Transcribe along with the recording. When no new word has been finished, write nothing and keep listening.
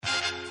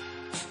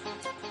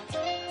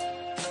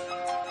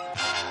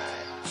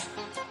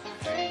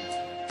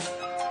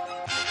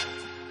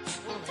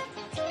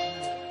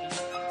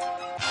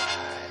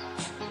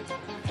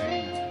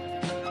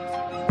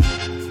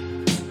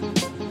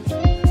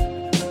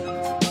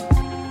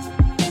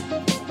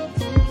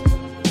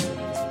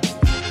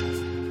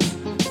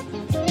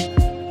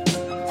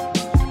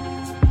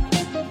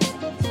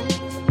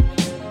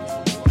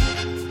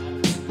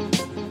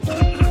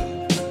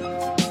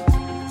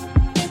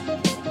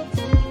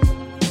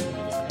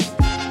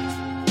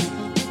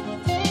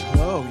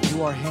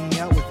hanging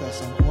out with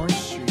us on Orange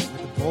Street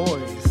with the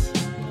boys.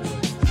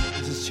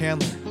 This is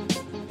Chandler.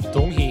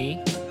 Donghee.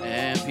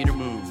 And Peter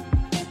Moon.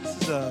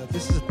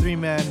 This is a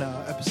three-man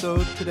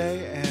episode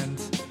today, and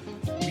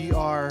we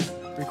are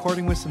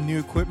recording with some new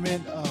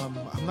equipment.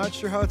 I'm not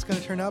sure how it's going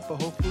to turn out,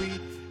 but hopefully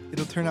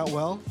it'll turn out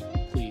well.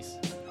 Please.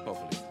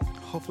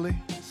 Hopefully.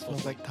 It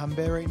smells like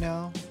tambe right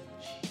now.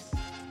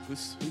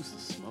 Who's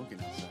smoking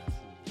outside?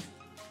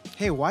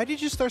 Hey, why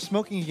did you start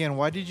smoking again?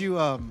 Why did you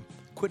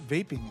quit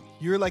vaping?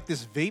 You're like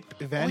this vape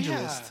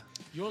evangelist.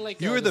 You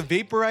were the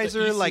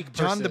vaporizer, the like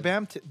John the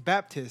person.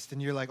 Baptist,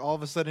 and you're like all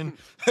of a sudden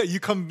you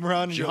come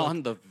around and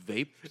John the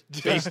Vape?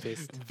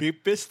 Vapist.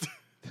 Vapist.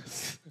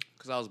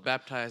 Because I was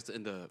baptized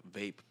in the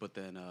vape, but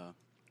then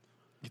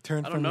You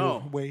turned I from don't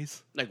your know.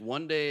 ways. like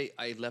one day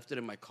I left it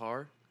in my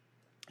car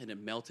and it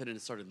melted and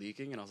it started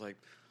leaking, and I was like,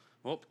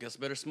 well, guess I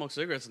better smoke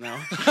cigarettes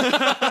now.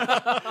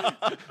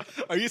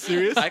 Are you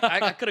serious?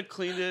 I could have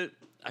cleaned it.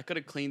 I could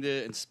have cleaned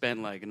it and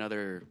spent like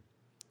another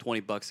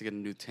 $20 to get a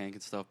new tank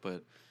and stuff,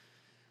 but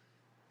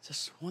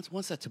just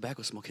once that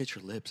tobacco smoke hits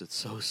your lips, it's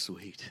so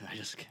sweet. I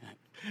just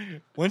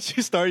can't. Once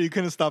you start, you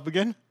couldn't stop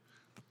again.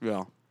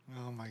 Yeah.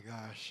 Oh my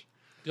gosh!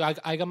 Dude,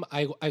 I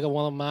got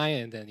one of mine,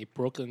 and then it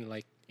broke in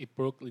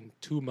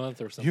 2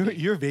 months or something.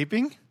 You're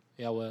vaping?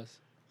 Yeah, I was.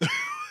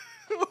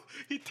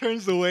 He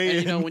turns away. And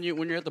And you know,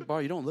 when you're at the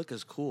bar, you don't look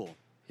as cool.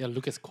 Yeah,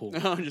 look, it's cool.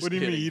 I'm just what do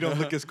you mean kidding. you don't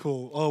look as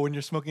cool? Oh, when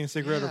you're smoking a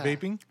cigarette or Yeah.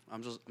 vaping?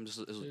 I'm just. It's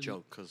a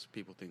joke because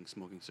people think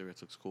smoking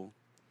cigarettes looks cool.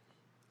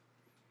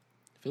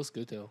 Feels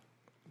good though.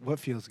 What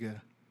feels good?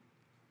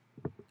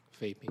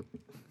 Vaping.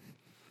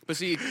 But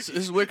see, this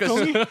is weird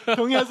because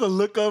Tony has a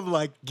look of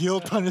like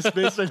guilt on his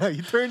face right now.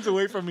 He turns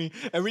away from me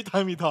every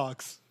time he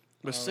talks.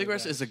 but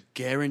cigarettes is a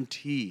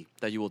guarantee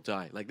that you will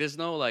die. Like, there's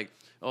no like,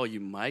 oh, you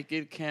might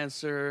get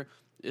cancer.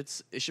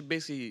 It should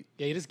basically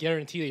Yeah, it is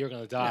guaranteed that you're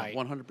gonna die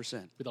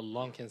 100%. with a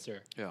lung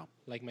cancer, Yeah.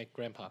 like my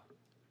grandpa.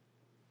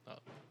 Oh,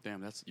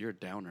 Damn, you're a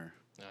downer.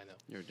 I know.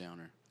 You're a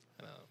downer.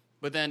 I know.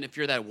 But then if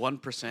you're that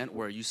 1%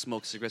 where you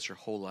smoke cigarettes your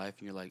whole life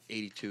and you're like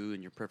 82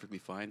 and you're perfectly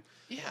fine,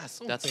 Yeah,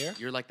 so that's fair.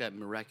 you're like that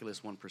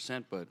miraculous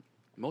 1%. But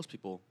most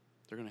people,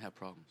 they're gonna have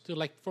problems. Dude,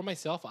 like for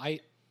myself, I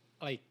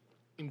like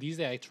in these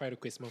days I try to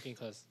quit smoking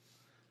because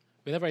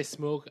whenever I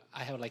smoke,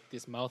 I have like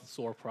this mouth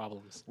sore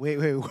problems. Wait,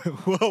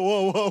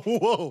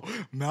 whoa!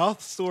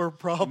 Mouth sore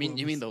problems.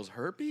 You mean those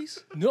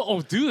herpes? No,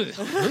 oh, dude,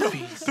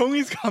 herpes.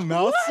 Tony's got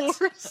mouth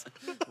sores?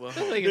 Well,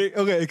 Like,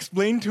 Okay,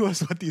 explain to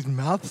us what these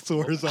mouth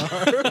sores are.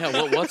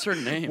 yeah. What's her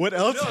name? What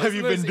else no, have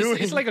you been doing?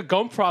 It's like a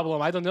gum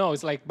problem. I don't know.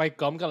 It's like my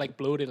gum got like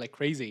bloated like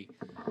crazy.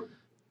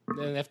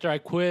 Then after I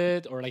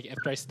quit or like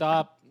after I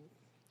stop,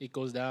 it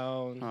goes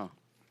down. Huh.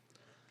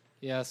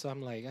 Yeah, so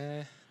I'm like,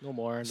 no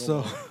more.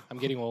 So- More. I'm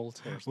getting old.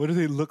 What do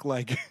they look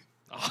like?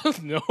 Oh,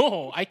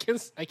 no, I can't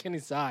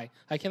inside.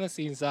 I cannot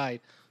see inside.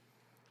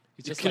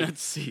 It's You just cannot like,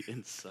 see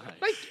inside.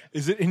 like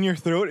Is it in your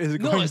throat? Is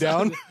it no, going it's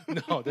down?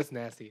 not- no, that's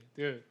nasty,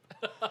 dude.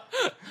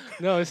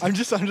 No, it's I'm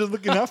just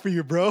looking out for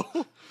you, bro.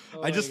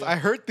 my God. I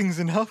heard things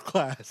in health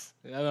class.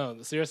 no,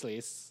 seriously,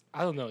 it's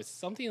I don't know. It's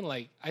something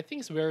like I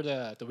think it's where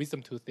the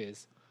wisdom tooth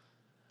is.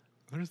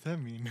 What does that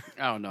mean?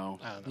 I don't know.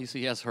 I don't know. You see,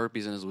 he has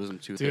herpes in his wisdom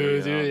tooth.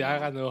 Dude, area. I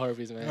got no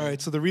herpes, man. All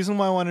right, so the reason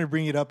why I wanted to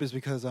bring it up is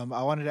because I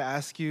wanted to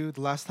ask you.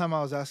 The last time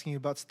I was asking you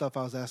about stuff,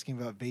 I was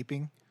asking about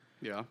vaping,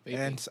 Yeah. Vaping.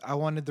 and I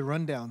wanted the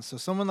rundown. So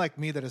someone like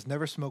me that has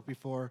never smoked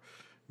before,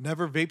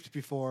 never vaped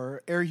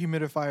before, air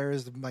humidifier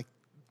is like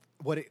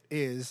what it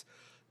is.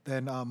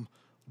 Then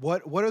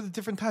what are the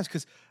different types?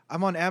 Because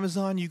I'm on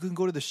Amazon, you can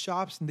go to the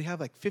shops and they have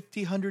like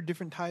 50, 100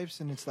 different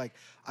types, and it's like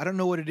I don't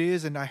know what it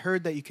is. And I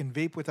heard that you can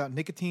vape without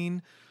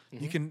nicotine.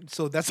 You can,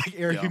 so that's like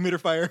air Yeah.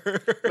 humidifier.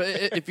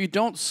 But if you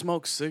don't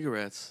smoke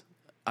cigarettes,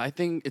 I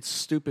think it's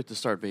stupid to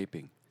start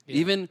vaping.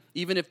 Yeah.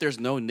 Even if there's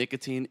no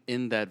nicotine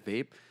in that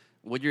vape,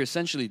 what you're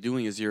essentially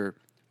doing is you're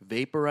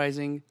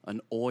vaporizing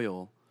an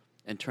oil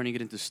and turning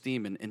it into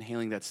steam and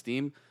inhaling that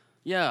steam.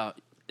 Yeah,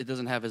 it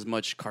doesn't have as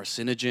much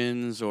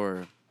carcinogens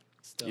or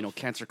Stuff.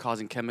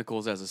 cancer-causing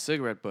chemicals as a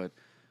cigarette, but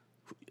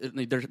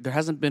there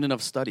hasn't been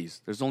enough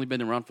studies. There's only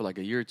been around for like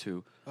a year or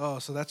two. Oh,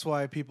 so that's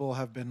why people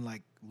have been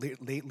like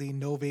lately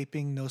no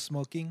vaping, no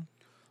smoking.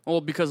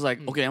 Well, because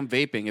okay, I'm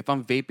vaping. If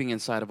I'm vaping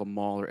inside of a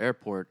mall or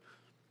airport,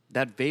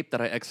 that vape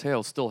that I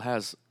exhale still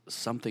has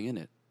something in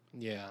it.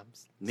 Yeah,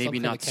 Maybe some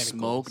kind not of chemicals.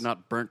 smoke,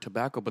 not burnt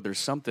tobacco, but there's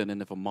something.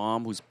 And if a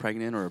mom who's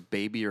pregnant or a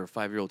baby or a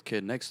 5-year-old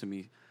kid next to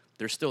me,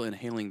 they're still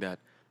inhaling that.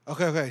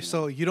 Okay.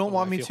 So you don't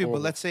want I me feel to, but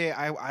horrible. let's say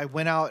I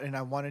went out and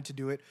I wanted to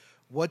do it.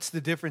 What's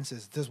the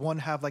differences? Does one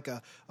have like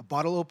a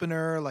bottle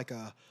opener, like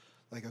a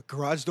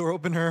garage door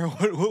opener?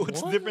 What's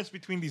the What? difference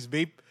between these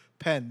vape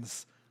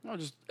pens? No,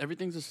 just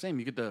everything's the same.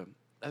 You get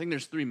I think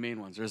there's 3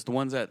 main ones. There's the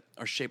ones that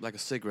are shaped like a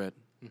cigarette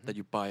that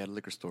you buy at a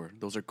liquor store.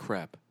 Those are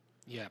crap.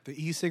 Yeah, The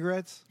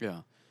e-cigarettes? Yeah.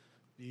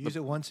 You use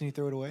it once and you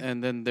throw it away?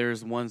 And then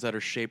there's ones that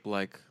are shaped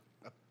like,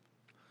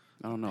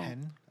 I don't know.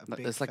 pen? A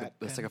big It's like fat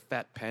it's pen? like a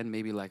fat pen,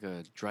 maybe like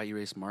a dry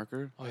erase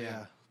marker. Oh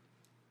yeah.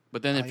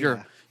 But then Oh,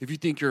 yeah. if you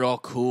think you're all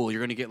cool,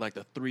 you're gonna get like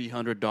the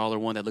 $300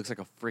 one that looks like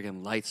a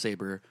friggin'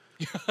 lightsaber,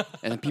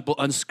 and then people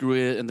unscrew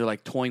it and they're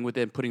like toying with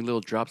it and putting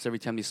little drops every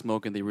time they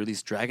smoke, and they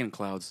release dragon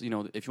clouds. You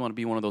know, if you want to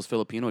be one of those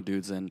Filipino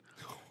dudes, then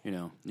you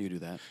know you do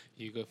that.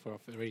 You go for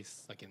a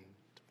race like in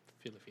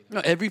Filipino.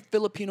 No, every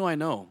Filipino I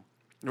know,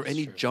 or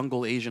any true.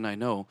 jungle Asian I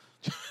know,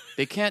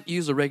 they can't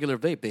use a regular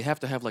vape. They have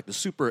to have like the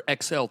Super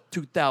XL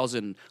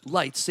 2000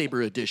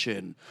 lightsaber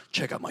edition.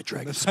 Check out my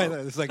dragon smoke.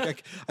 It's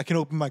like I can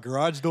open my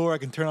garage door. I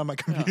can turn on my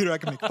computer. I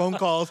can make phone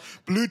calls.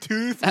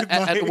 Bluetooth with my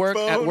At work,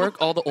 phone.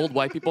 all the old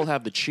white people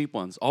have the cheap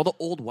ones. All the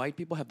old white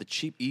people have the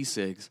cheap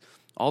e-cigs.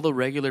 All the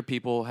regular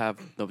people have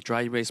the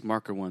dry erase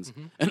marker ones,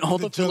 and all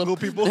the jungle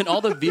people? and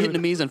all the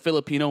Vietnamese and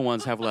Filipino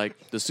ones have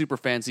like the super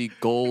fancy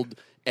gold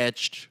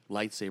etched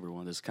lightsaber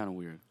one. It's kind of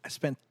weird. I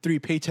spent 3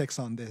 paychecks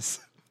on this.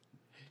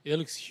 It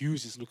looks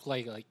huge. It looks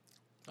like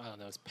I don't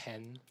know. It's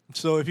pen.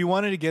 So if you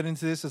wanted to get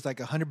into this, it's like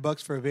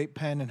 $100 for a vape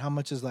pen, and how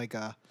much is like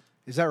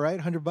is that right?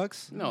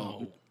 $100?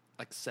 No,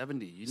 like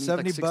 70. You need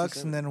 $70, like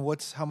 60, and then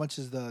how much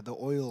is the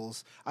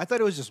oils? I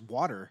thought it was just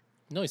water.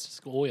 No, it's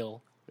just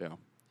oil. yeah.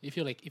 If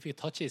you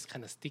touch it, it's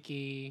kind of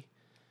sticky.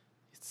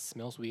 It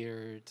smells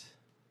weird.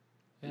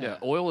 Yeah,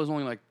 oil is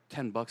only like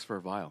 $10 for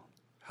a vial.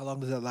 How long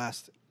does that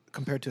last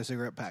compared to a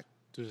cigarette pack?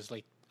 Dude, it's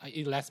like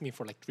it lasts me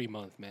for like 3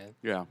 months, man.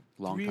 Yeah,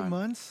 long 3 time.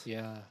 months?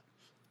 Yeah,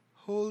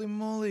 Holy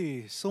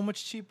moly, so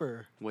much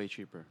cheaper. Way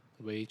cheaper.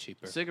 way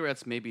cheaper.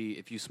 Cigarettes, maybe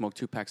if you smoke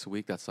 2 packs a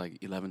week, that's like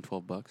 $11,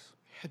 $12.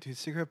 Yeah, dude,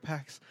 cigarette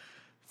packs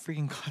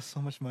freaking cost so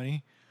much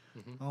money.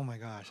 Mm-hmm. Oh my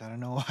gosh, I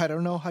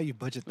don't know how you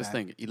budget Let's that.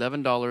 think.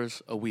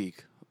 $11 a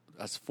week.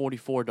 That's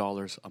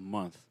 $44 a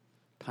month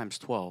times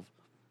 12.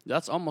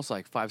 That's almost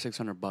like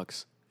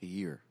 $500-$600 a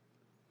year.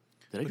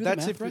 Did I But do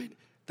that's the if math right?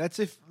 that's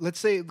if let's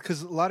say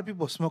because a lot of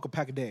people smoke a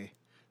pack a day.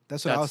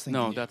 That's what I was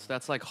thinking. No,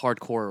 that's like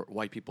hardcore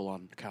white people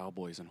on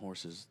cowboys and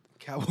horses.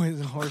 Cowboys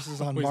and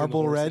horses on Cowboys and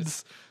Marble horses.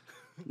 Reds.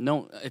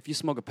 No, if you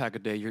smoke a pack a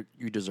day,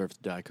 you deserve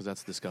to die because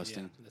that's Yeah,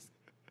 disgusting.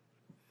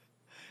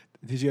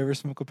 Did you ever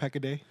smoke a pack a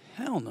day?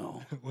 Hell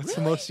no. What's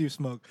the most you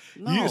smoke?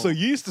 No. So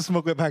you used to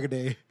smoke a pack a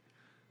day.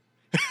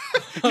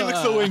 You look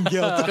so in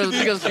guilt.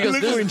 Because You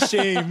look so in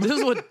shame. This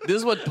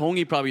is what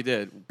Tongi probably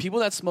did. People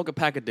that smoke a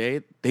pack a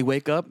day, they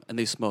wake up and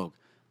they smoke.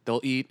 They'll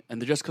eat,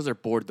 and they're just because they're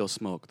bored, they'll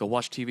smoke. They'll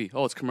watch TV.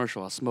 Oh, it's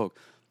commercial. I'll smoke.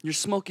 You're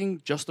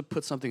smoking just to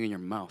put something in your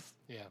mouth.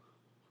 yeah.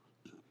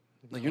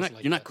 Like I you're was not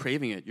like you're not that.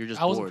 craving it. You're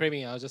just I wasn't bored.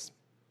 craving it.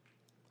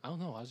 I don't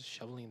know. I was just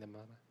shoveling them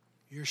out.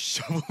 You're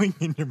shoveling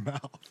in your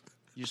mouth.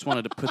 You just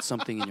wanted to put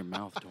something in your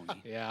mouth, Tongi.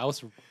 Yeah, I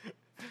was.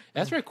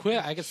 That's where I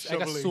quit. I got so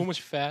Shoveling.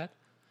 much fat.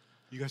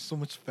 You got so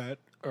much fat.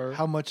 Or-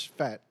 How much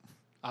fat?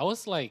 I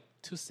was like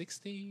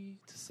 260,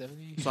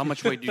 270 So how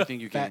much weight do you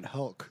think you Fat gained?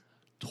 Hulk.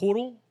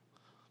 total.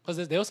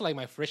 Because there was like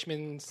my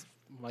freshman,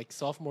 like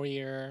sophomore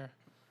year.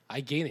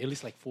 I gained at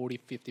least like 40,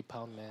 50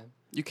 pounds, man.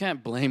 You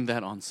can't blame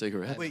that on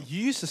cigarettes. Wait,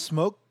 you used to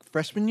smoke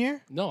freshman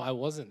year? No, I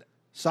wasn't.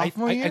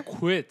 Sophomore I year?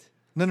 quit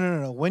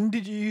No. When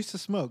did you used to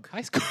smoke?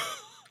 high school.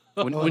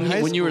 when in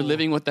high when you were school.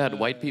 living with that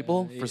white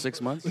people for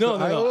 6 months? no,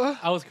 Iowa?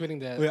 I was quitting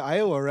that. Wait,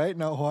 Iowa, right?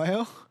 Not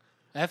Ohio?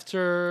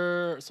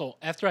 After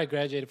I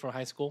graduated from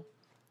high school,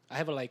 I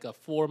have like a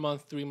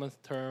 4-month,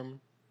 3-month term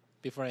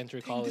before I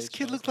enter college. This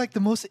kid looked like the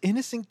most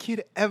innocent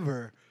kid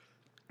ever.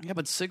 Yeah,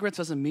 but cigarettes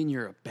doesn't mean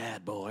you're a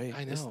bad boy.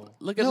 I It's- know.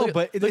 Look at No, look,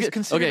 but it look is at-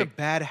 considered okay, a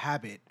bad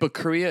habit. But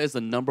Korea is the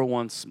number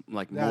one Yeah,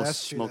 most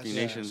that's true, smoking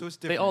that's- nation. so it's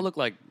They all different. look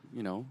like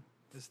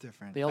It's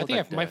different. they all I look think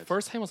like my dads.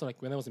 first time was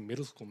like when I was in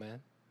middle school,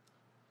 man.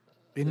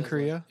 In That's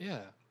Korea? like- yeah,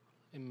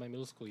 in my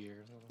middle school year.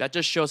 That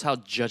just shows how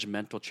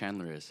judgmental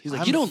Chandler is. He's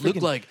like, I'm you don't look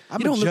freaking- like I'm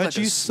you don't gonna look judge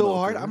like a you so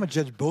hard. smoker." I'm gonna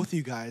judge both of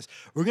you guys.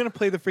 We're gonna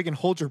play the freaking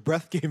hold your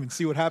breath game and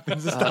see what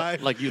happens this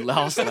time. like you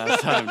lost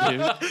last time,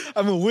 dude.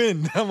 I'm a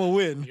win. I'm a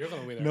win. You're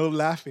gonna win. No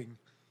laughing.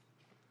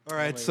 All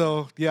right,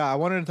 so yeah, I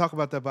wanted to talk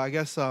about that, but I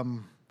guess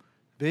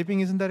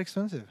vaping isn't that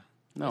expensive.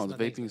 No, It's the not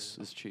vaping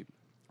expensive. is cheap.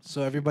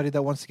 So everybody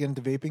that wants to get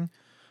into vaping,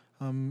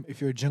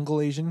 if you're a jungle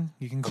Asian,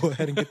 you can go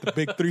ahead and get the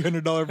big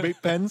 $300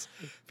 vape pens.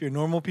 If you're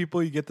normal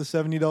people, you get the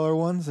 $70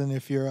 ones, and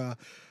if you're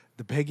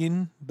the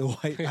pagan, the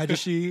white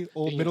ajashi,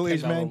 old Get your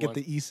middle-aged man, $10 get one.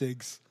 the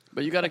e-cigs.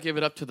 But you got to give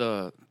it up to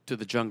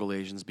the jungle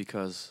Asians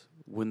because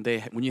when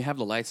you have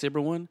the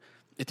lightsaber one,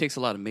 it takes a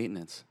lot of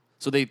maintenance.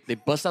 So they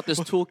bust out this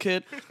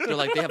toolkit. They're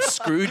like they have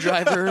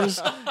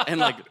screwdrivers and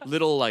like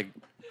little like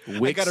I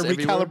wicks. gotta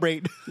everywhere.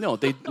 recalibrate. No,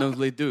 they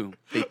do.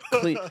 They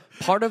clean.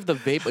 Part of the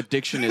vape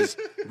addiction is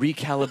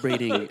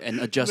recalibrating and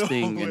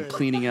adjusting No and way.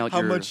 cleaning out how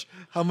your. much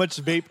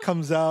vape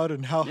comes out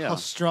and how Yeah.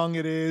 strong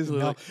it is and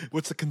how, Like-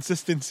 what's the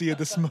consistency of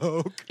the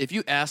smoke. If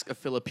you ask a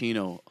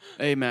Filipino,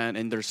 hey man,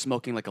 and they're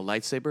smoking like a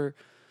lightsaber,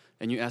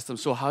 and you ask them,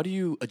 so how do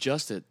you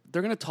adjust it?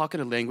 They're gonna talk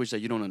in a language that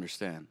you don't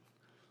understand.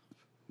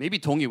 Maybe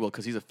Tongi will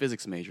because he's a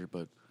physics major,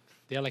 but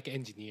They're like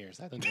engineers.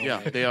 I don't know. yeah,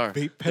 man. they are. Vape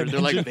They're, pen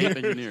they're like vape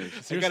engineers. engineers.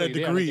 I got a Seriously,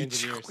 they are like degree.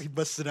 engineers. He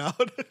busted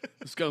out.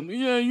 It's got,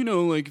 yeah,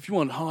 like if you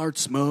want hard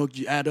smoke,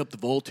 you add up the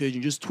voltage,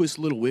 you just twist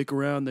a little wick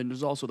around. Then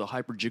there's also the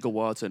hyper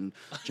gigawatts and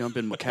jump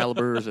in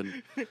calibers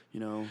and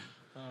Oh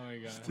my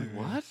god.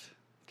 what?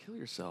 Kill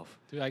yourself.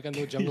 Dude, I got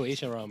no jungle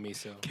Asian around me,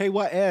 so.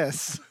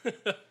 KYS.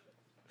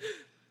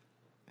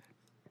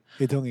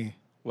 Hey, Dongi.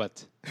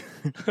 What?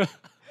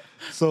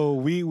 So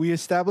we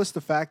established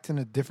the fact in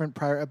a different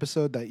prior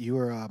episode that you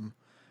were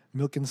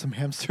milking some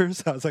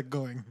hamsters. How's that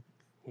going?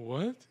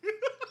 What?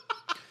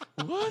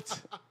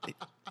 What?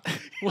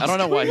 I don't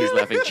know why he's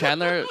laughing.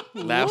 Chandler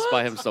laughs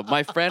by himself.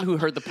 My friend who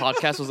heard the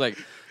podcast was like,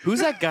 "Who's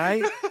that guy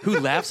who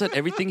laughs at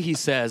everything he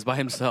says by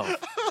himself?"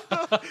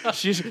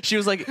 She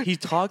was like, he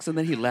talks and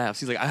then he laughs.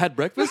 He's like, "I had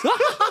breakfast,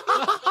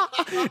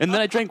 and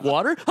then I drank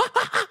water,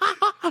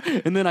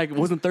 and then I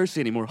wasn't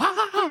thirsty anymore."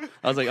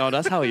 I was like, "Oh,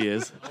 that's how he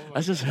is.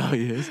 That's just how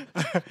he is."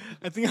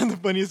 I think I'm the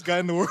funniest guy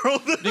in the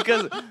world.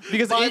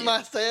 Because By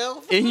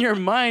myself. in your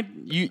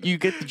mind, you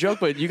get the joke,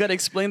 but you got to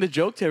explain the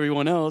joke to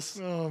everyone else.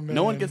 Oh, man.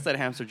 No one gets that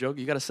hamster joke.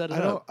 You got to set it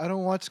up. I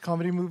don't watch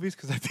comedy movies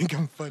because I think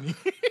I'm funny.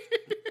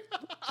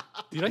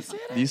 Did I say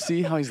that? Do you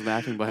see how he's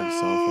laughing by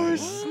himself right now?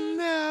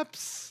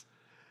 Snaps.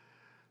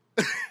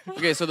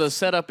 Okay, so the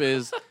setup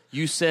is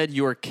you said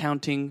you were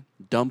counting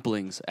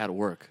dumplings at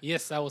work.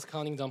 Yes, I was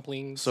counting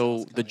dumplings. I So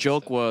was the counting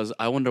joke stuff. was,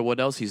 I wonder what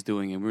else he's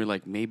doing. And we were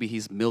like, maybe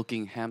he's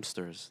milking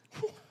hamsters.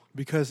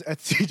 Because at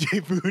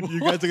CJ Food,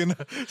 you guys are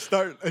gonna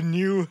start a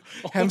new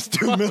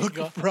hamster milk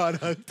God.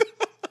 product.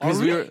 Because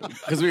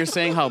we were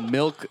saying how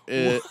milk,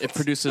 it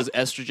produces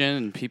estrogen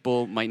and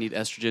people might need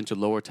estrogen to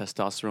lower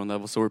testosterone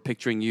levels. So we're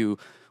picturing you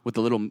with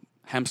the little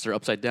hamster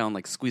upside down,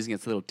 like squeezing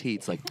its little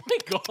teats. Like, Oh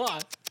my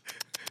God.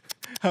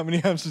 How many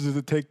hamsters does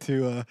it take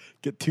to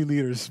get 2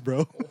 liters,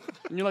 bro?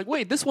 and you're like,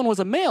 wait, this one was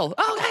a male.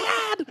 Oh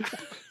my God.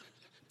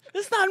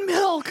 It's not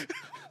milk.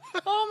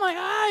 Oh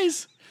my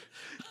eyes.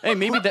 Hey,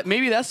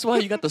 maybe that's why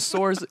you got the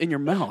sores in your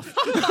mouth.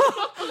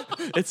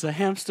 It's a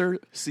hamster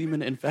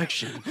semen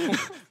infection.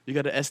 You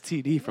got an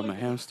STD from a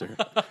hamster.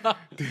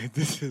 Dude,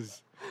 this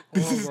is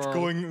bro.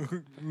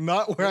 going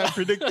not where I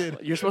predicted.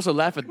 You're supposed to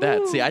laugh at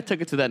that. See, I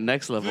took it to that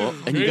next level,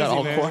 and you got Crazy,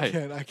 all man.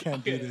 quiet. I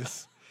can't do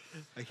this.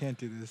 I can't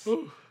do this.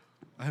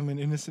 I'm an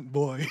innocent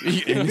boy.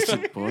 You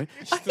innocent boy.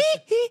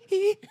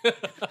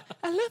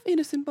 I love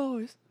innocent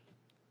boys.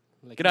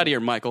 Like, Get out of here,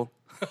 Michael.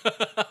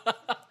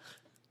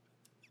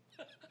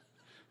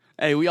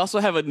 Hey, we also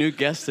have a new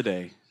guest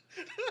today.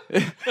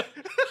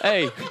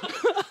 Hey,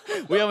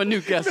 we have a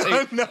new guest.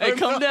 Hey,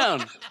 come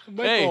down.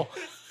 Michael.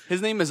 Hey,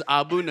 his name is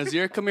Abu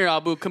Nazir. Come here,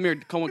 Abu. Come here.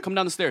 Come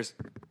down the stairs.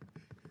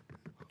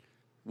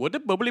 What the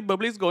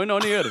bubbly is going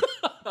on here?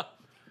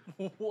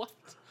 What?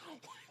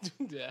 Why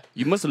do that?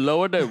 You must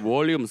lower the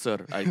volume,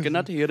 sir. I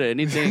cannot hear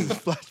anything.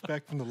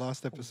 Flashback from the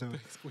last episode.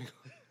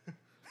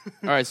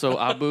 All right, so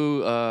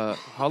Abu,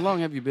 how long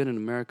have you been in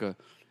America?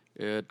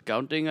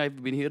 Counting,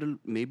 I've been here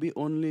maybe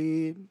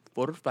only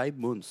 4 or 5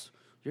 months.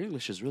 Your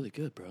English is really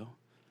good, bro. All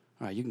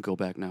right, you can go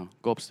back now.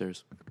 Go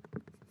upstairs.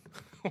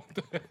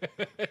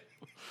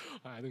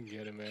 I don't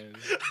get it, man.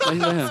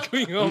 What's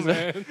Going on,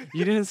 man.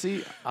 You didn't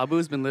see?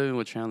 Abu's been living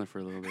with Chandler for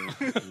a little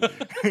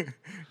bit.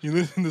 You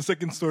live in the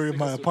second story of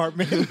my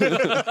apartment.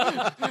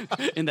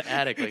 In the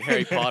attic, like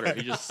Harry Potter.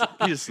 He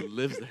just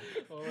lives there.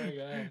 Oh my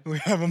God. We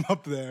have him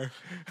up there.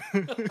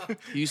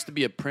 He used to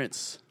be a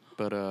prince,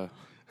 but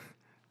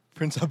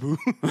Prince Abu.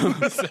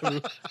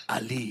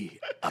 Ali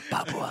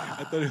Ababwa.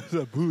 I thought it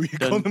was Abu. You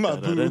called him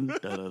Abu.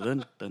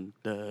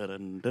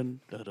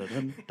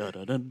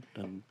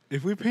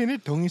 If we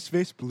painted Tongi's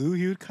face blue,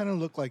 he would kind of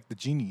look like the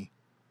genie.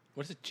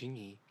 What is a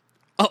jingy?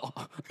 Oh,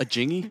 a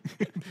jingy?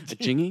 A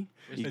jingy?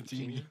 A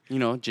genie? You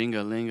know,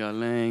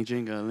 jinga-ling-a-ling,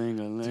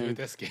 jinga-ling-a-ling. Dude,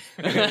 that's scary.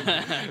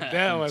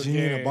 That was Genie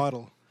in scary. a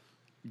bottle.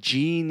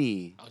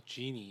 Genie. Oh,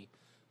 genie.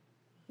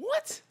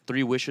 What?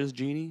 3 wishes,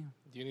 genie?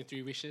 Do you need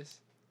 3 wishes?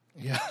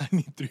 Yeah, I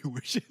need 3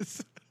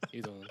 wishes.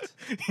 You don't.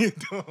 You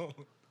don't.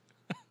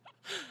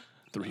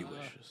 3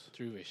 wishes.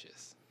 3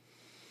 wishes.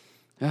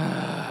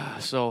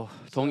 So,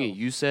 Tongi,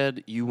 you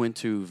said you went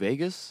to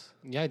Vegas?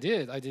 Yeah, I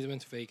did. I did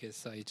went to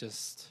Vegas. I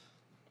just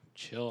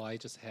chill. I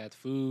just had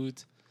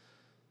food.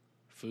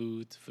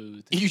 You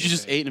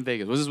just ate in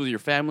Vegas. Was this with your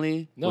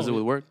family? No, Was it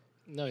with work?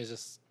 No, it's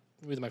just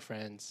with my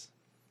friends.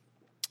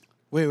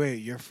 Wait,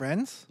 your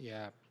friends?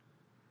 Yeah.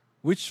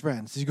 Which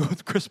friends? Did you go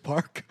with Chris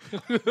Park?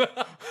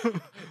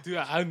 Dude,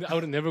 I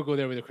would never go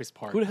there with a Chris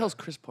Park. Who the hell's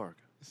Chris Park?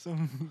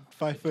 Some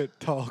 5 foot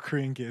tall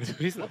Korean kid.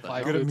 He's not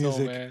 5 Good at foot tall,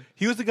 music. man.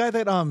 He was the guy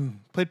that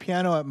played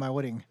piano at my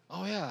wedding.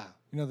 Oh, yeah.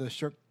 You know the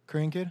short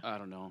Korean kid? I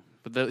don't know.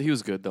 But he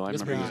was good, though. I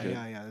Yes, remember he was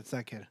Yeah, good. yeah, that's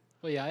that kid.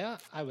 Well, yeah.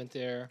 I went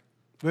there.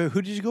 Wait,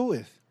 who did you go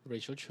with?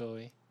 Rachel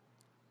Choi.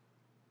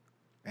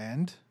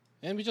 And?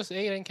 And we just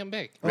ate and came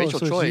back. Oh, Rachel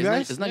so it's Choi, you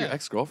guys? isn't that your Yeah.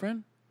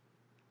 ex-girlfriend?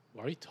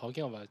 What are you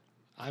talking about?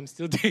 I'm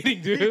still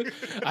dating, dude.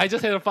 I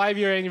just had a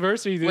 5-year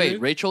anniversary, dude. Wait,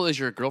 Rachel is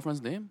your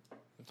girlfriend's name?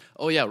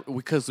 Oh, yeah,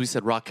 because we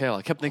said Raquel.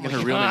 I kept thinking her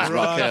real name is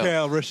God.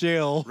 Raquel.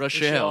 Rochelle.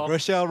 Rochelle.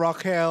 Rochelle,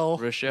 Raquel.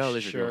 Rochelle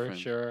is your Sure, girlfriend.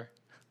 sure.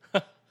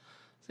 So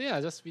yeah,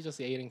 we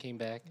just ate and came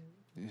back.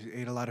 You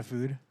ate a lot of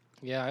food.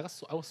 Yeah, I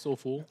was so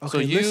full. So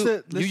Okay,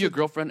 you, list your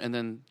girlfriend, and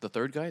then the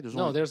third guy? There's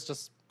No, only- there's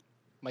just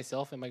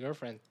myself and my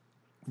girlfriend.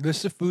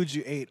 List the foods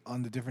you ate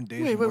on the different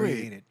days Wait, and wait, where wait.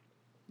 you ate it.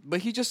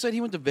 But he just said he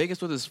went to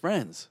Vegas with his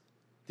friends.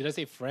 Did I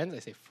say friends? I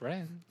say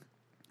friend.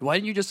 Why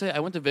didn't you just say I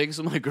went to Vegas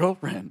with my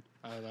girlfriend?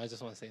 I don't know. I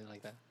just want to say it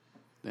like that.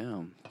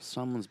 Damn,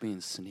 someone's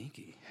being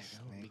sneaky. I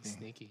know, big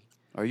sneaky.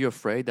 Are you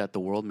afraid that the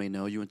world may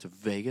know you went to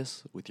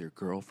Vegas with your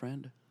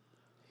girlfriend?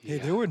 Hey,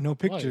 there were no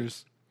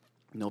pictures.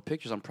 No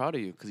pictures. I'm proud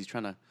of you because he's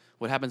trying to.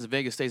 What happens in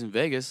Vegas stays in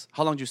Vegas.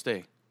 How long did you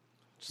stay?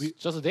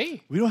 Just a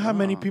day. We don't have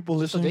many people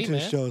Just a listening day, to the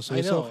man. show, so I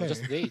it's know. okay.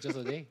 Just a day. Just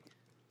a day.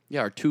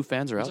 Yeah, our 2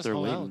 fans are out just there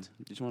hung waiting. out.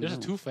 Just wanna There's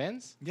know. 2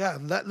 fans. Yeah,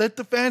 let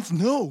the fans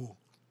know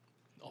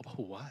Oh, but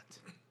what?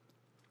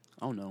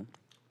 Oh no.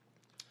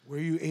 where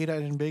you ate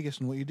at in Vegas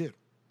and what you did.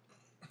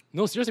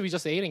 No, seriously, we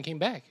just ate and came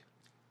back.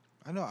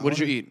 I know. What did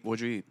you eat? What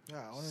did you eat?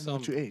 Yeah, I want to know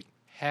what you ate.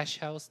 Hash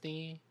house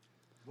thingy.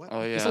 Oh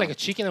yeah. It's like a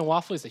chicken and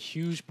waffle. It's a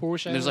huge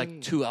portion. And there's like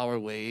 2-hour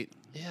wait.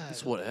 Yeah.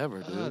 It's whatever,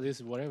 dude. This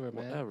is whatever,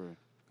 man. Whatever.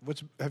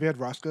 Have you had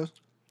Roscoe's?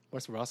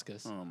 What's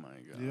Roscoe's? Oh my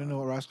god. You don't know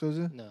what Roscoe's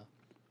is? No.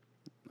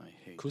 I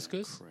hate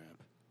Couscous? that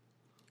crap.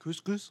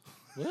 Couscous?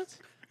 What?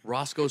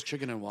 Roscoe's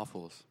Chicken and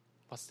Waffles.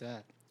 What's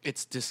that?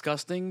 It's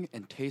disgusting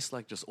and tastes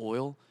like just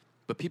oil,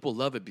 but people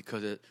love it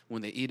because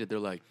when they eat it, they're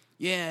like,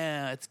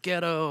 "Yeah, it's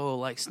ghetto,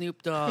 like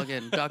Snoop Dogg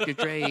and Dr.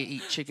 Dre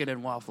eat chicken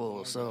and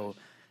waffles." So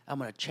I'm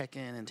gonna check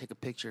in and take a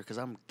picture because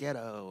I'm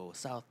ghetto,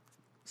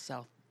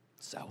 SoCal.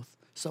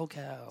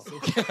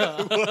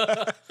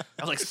 I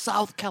was like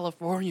South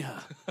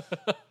California.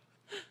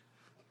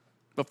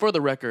 But for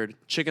the record,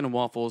 chicken and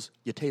waffles,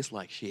 you taste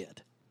like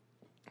shit.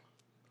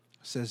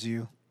 Says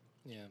you.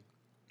 Yeah.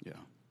 Yeah.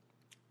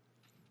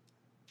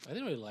 I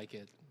didn't really like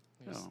it.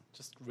 It was No.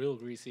 just real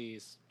greasy.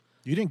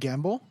 You didn't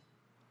gamble?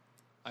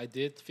 I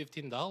did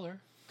 $15.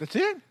 That's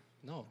it?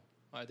 No.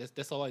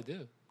 That's all I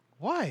do.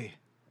 Why?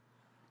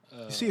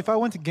 You see, if I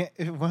went to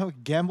if I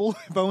would gamble,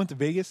 if I went to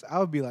Vegas, I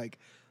would be like,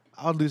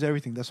 I would lose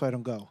everything. That's why I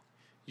don't go.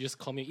 You just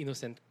call me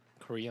innocent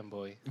Korean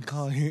boy. You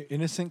call you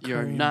innocent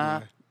You're Korean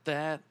not boy.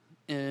 that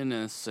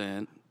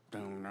innocent.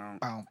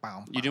 Bow,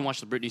 bow, You didn't watch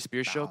the Britney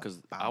Spears show? bow, Because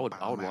bow, I would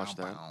bow, watch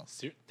bow, that. bow,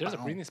 There's a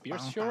bow, Britney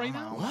Spears bow, show right bow,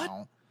 now? What?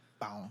 bow,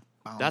 bow,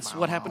 bow, That's bow,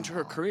 what happened to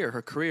her bow, career.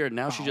 Her career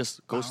now she bow,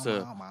 just goes bow,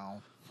 to. bow,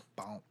 bow,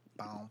 bow,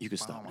 bow, You can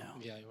bow, stop bow. now.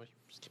 Yeah, you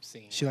just keep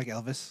singing. She like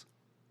Elvis?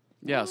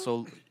 Yeah,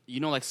 so you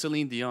know, like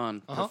Celine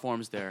Dion Uh-huh.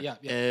 performs there Yeah,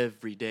 yeah.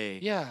 every day,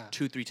 Yeah.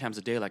 2-3 times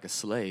a day, like a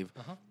slave.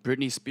 Uh-huh.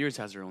 Britney Spears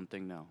has her own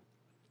thing now.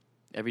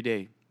 Every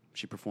day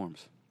she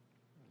performs.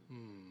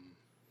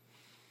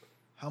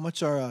 How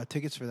much are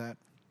tickets for that?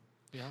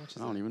 Yeah, how much is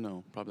I don't that? even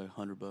know, probably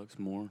 $100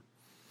 more.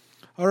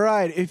 All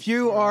right. If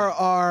you are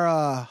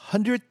our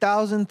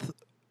 100,000th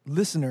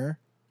listener,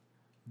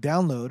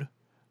 download,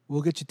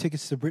 we'll get you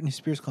tickets to Britney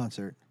Spears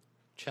concert.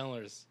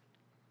 Chandler is.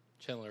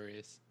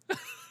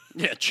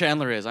 Yeah,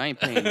 Chandler is. I ain't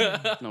paying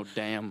no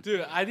damn.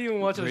 Dude, I didn't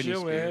even watch the Britney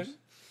show, Spears. man.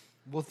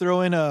 We'll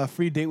throw in a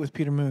free date with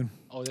Peter Moon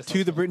Oh, that's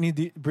to the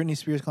Britney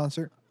Spears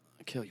concert.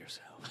 Kill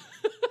yourself.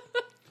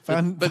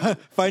 Find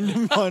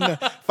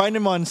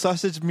him on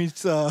Sausage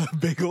Meets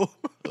Bagel.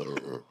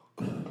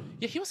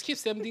 Yeah, he was keep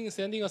sending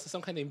us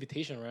some kind of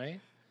invitation, right?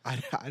 I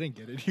didn't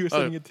get it. He was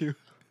sending it too.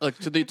 Look,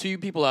 to you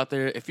people out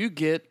there, if you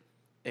get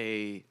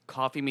a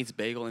Coffee Meets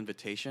Bagel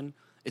invitation,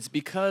 it's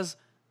because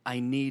I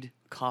need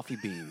coffee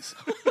beans.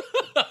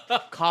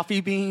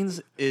 Coffee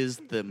beans is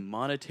the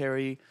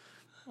monetary,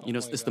 my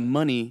it's the God.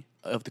 money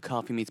of the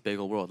Coffee Meets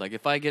Bagel world. Like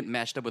if I get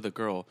matched up with a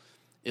girl,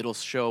 it'll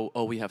show,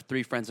 we have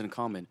 3 friends in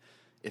common.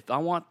 If I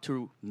want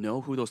to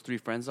know who those 3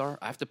 friends are,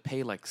 I have to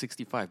pay like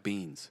 65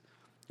 beans.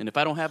 And if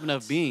I don't have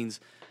enough beans,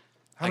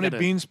 How many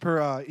beans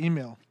per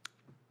email?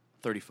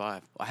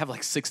 35. I have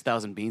like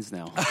 6,000 beans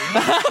now.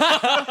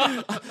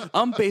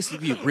 I'm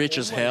basically rich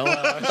as hell.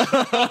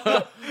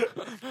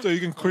 So you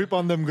can creep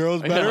on them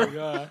girls better?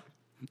 Yeah.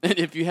 And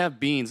if you have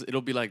beans,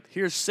 it'll be like,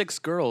 here's 6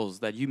 girls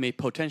that you may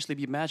potentially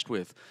be matched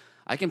with.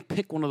 I can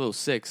pick one of those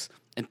 6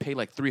 and pay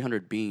like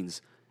 300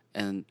 beans,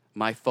 and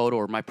my photo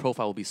or my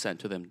profile will be sent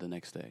to them the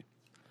next day.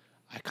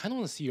 I kind of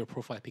want to see your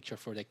profile picture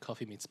for that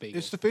Coffee Meets Bagel.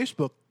 It's the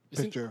Facebook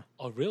Isn't- picture.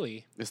 Oh,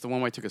 really? It's the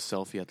one where I took a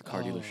selfie at the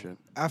car dealership.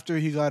 After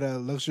he got a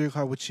luxury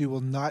car, which he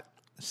will not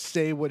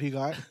say what he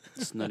got.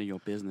 It's none of your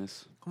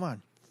business. Come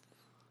on.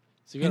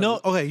 So You know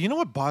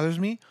what bothers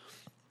me?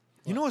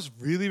 You know what's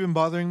really been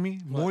bothering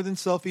me? More than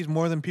selfies,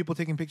 more than people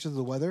taking pictures of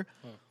the weather?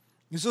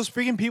 It's those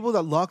freaking people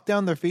that lock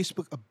down their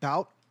Facebook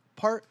about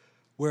part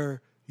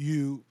where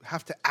you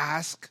have to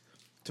ask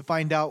to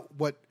find out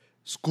what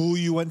school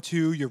you went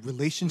to, your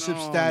relationship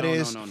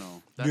status,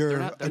 No.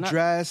 your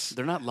address.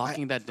 They're not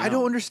locking that down. I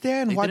don't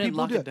understand They why didn't people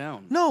lock do it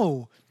down.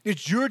 No,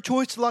 it's your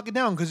choice to lock it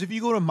down. Because if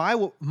you go to my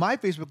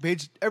Facebook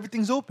page,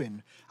 everything's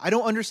open. I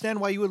don't understand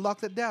why you would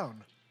lock that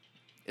down.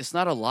 It's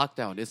not a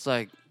lockdown. It's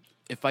like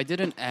if I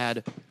didn't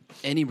add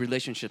any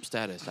relationship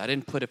status, I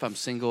didn't put if I'm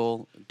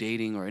single,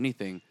 dating, or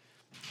anything,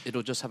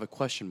 it'll just have a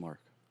question mark.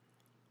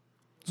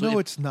 So No, if-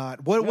 it's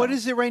not. What Yeah.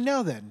 is it right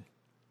now then?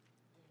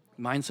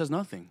 Mine says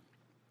nothing.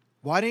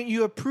 Why didn't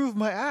you approve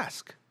my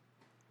ask?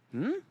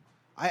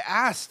 I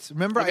asked.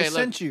 Remember, Okay, I look.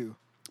 sent you.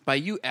 By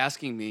you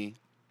asking me,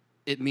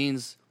 it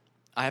means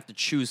I have to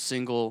choose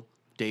single,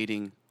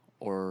 dating,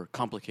 or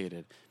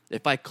complicated.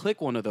 If I click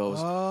one of those,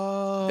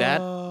 Oh.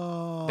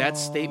 that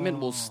statement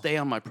will stay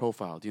on my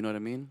profile. Do you know what I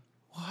mean?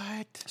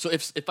 What? So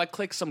if I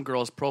click some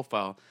girl's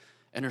profile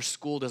and her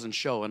school doesn't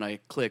show, and I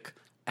click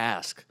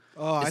ask,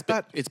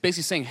 it's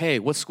basically saying, hey,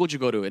 what school did you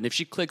go to? And if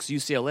she clicks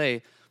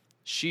UCLA,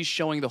 she's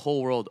showing the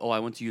whole world, oh, I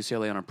went to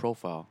UCLA on her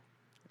profile.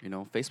 You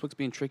know, Facebook's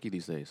being tricky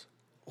these days.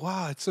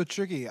 Wow, it's so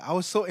tricky. I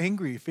was so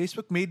angry.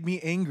 Facebook made me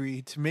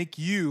angry to make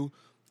you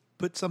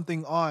put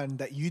something on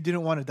that you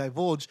didn't want to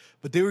divulge,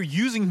 but they were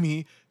using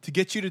me to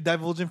get you to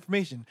divulge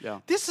information.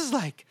 Yeah. This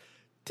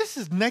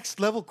is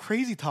next level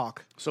crazy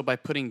talk. So by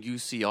putting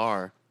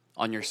UCR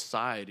on your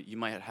side, you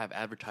might have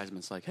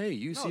advertisements like, hey,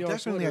 UCR. No,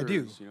 definitely I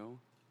do. You know?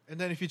 And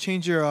then if you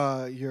change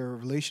your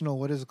relational,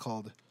 what is it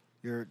called?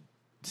 Your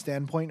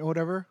standpoint or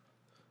whatever,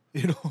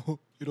 it'll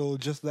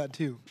adjust that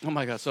too. Oh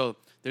my God. So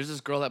there's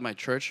this girl at my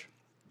church.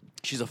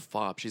 She's a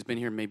fob. She's been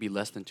here maybe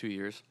less than 2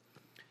 years.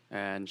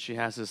 And she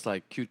has this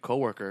like cute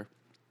coworker.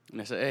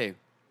 And I said, hey,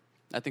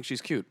 I think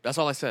she's cute. That's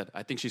all I said.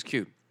 I think she's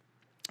cute.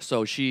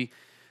 So she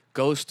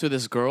goes to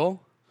this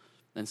girl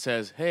and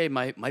says, hey,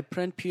 my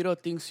friend Peter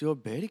thinks you're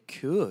very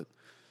cute.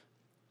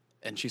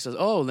 And she says,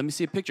 oh, let me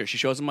see a picture. She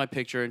shows him my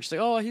picture and she's like,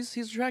 oh, he's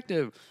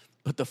attractive.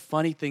 But the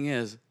funny thing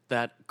is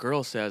that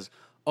girl says,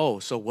 oh,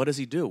 so what does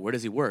he do? Where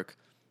does he work?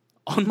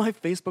 On my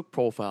Facebook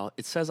profile,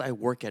 it says I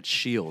work at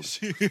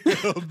S.H.I.E.L.D.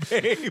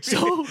 Baby.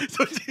 So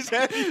she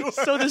said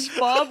So this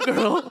fob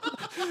girl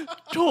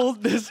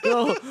told this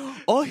girl,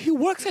 oh, he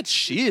works at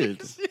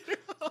S.H.I.E.L.D.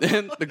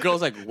 And the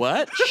girl's like,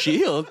 what?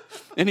 S.H.I.E.L.D.?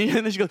 And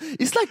then she goes,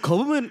 it's like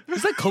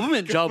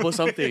government job or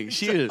something.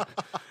 S.H.I.E.L.D.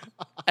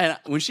 And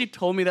when she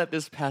told me that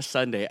this past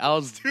Sunday, I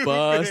was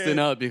busting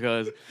up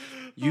because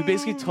you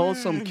basically told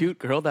some cute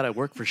girl that I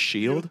work for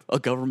S.H.I.E.L.D., a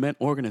government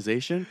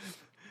organization.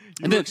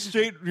 And then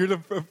you're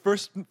the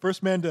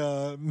first man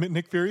to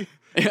Nick Fury.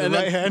 And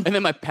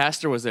then my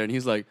pastor was there, and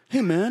he's like,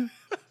 "Hey, man,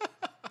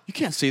 you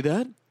can't say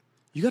that.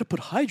 You got to put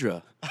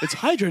Hydra. It's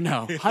Hydra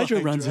now.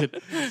 Hydra runs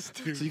it.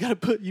 So you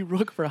got to you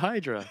work for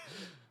Hydra."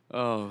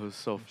 Oh, it was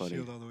so funny.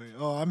 Shield all the way.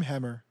 Oh, I'm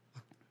Hammer.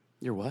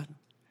 You're what?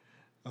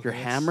 Okay, You're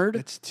hammered?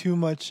 It's too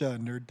much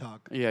nerd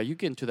talk. Yeah, you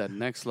get into that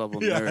next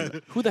level Yeah.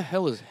 nerd. Who the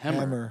hell is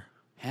Hammer?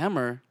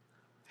 Hammer?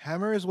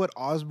 Hammer is what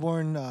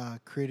Osborn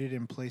created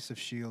in place of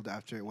S.H.I.E.L.D.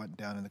 after it went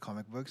down in the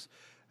comic books,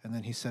 and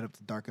then he set up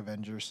the Dark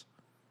Avengers.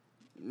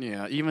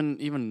 Yeah, even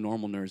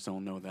normal nerds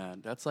don't know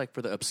that. That's like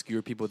for the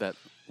obscure people that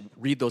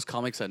read those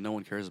comics that no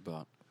one cares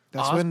about.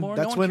 That's Osborn? when.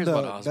 That's No one when cares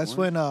about That's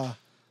Osborn. when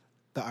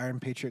the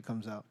Iron Patriot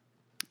comes out.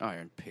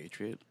 Iron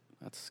Patriot.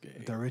 That's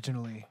scary.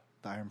 Originally,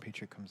 the Iron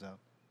Patriot comes out.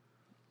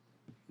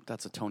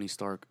 That's a Tony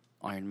Stark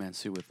Iron Man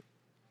suit with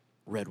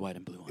red, white,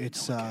 and blue on it.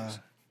 No one cares.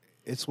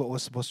 It's what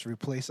was supposed to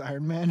replace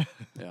Iron Man.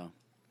 Yeah.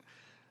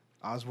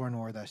 Osborn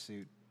wore that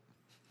suit.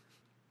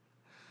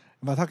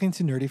 Am I talking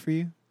too nerdy for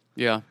you?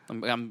 Yeah,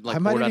 I'm like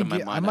bored out of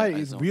my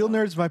mind. Real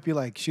nerds might be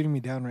like shooting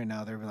me down right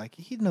now. They're like,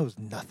 he knows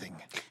nothing.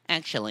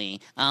 Actually,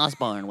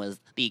 Osborn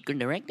was the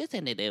direct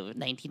descendant of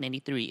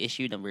 1993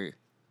 issue number.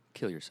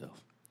 Kill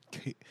yourself.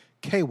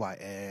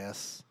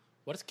 KYS.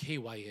 What is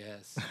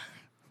KYS?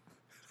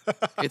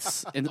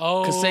 It's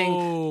because saying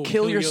Oh,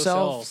 kill kill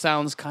yourself yourself.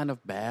 sounds kind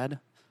of bad,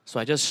 so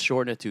I just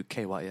shortened it to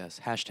KYS.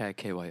 Hashtag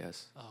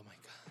KYS. Oh my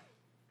god.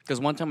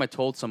 Because one time I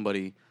told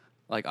somebody,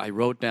 like I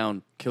wrote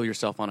down "kill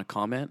yourself" on a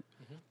comment,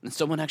 and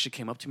someone actually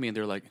came up to me and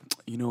they're like,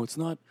 it's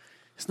not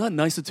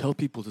nice to tell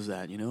people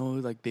that,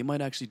 like they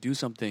might actually do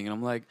something, and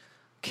I'm like,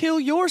 kill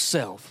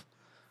yourself.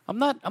 I'm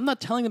not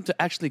telling them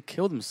to actually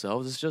kill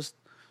themselves. It's just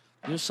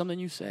something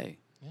you say.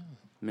 Yeah.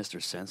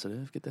 Mr.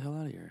 Sensitive, get the hell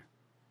out of here.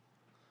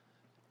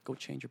 Go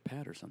change your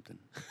pad or something.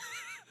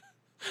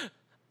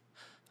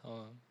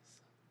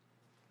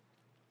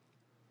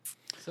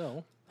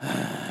 So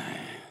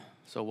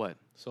So what?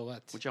 So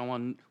what? Which I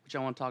want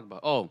to talk about.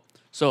 Oh,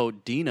 so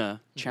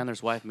Dina,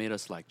 Chandler's wife, made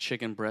us like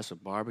chicken breast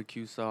with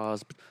barbecue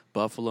sauce,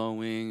 buffalo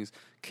wings,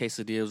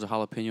 quesadillas with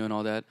jalapeno and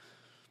all that.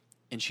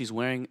 And she's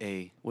wearing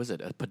a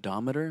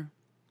pedometer?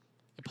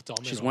 A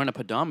pedometer. She's wearing a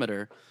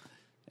pedometer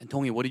and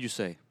told me, what did you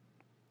say?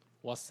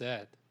 What's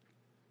that?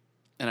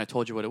 And I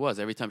told you what it was.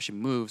 Every time she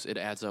moves, it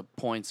adds up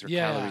points or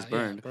calories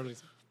burned. Yeah,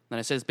 And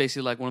I said it's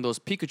basically like one of those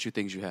Pikachu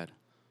things you had.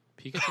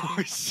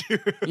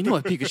 Pikachu? You know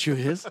what Pikachu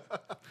is?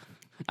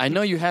 I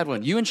know you had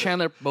one. You and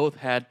Chandler both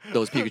had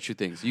those Pikachu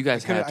things. You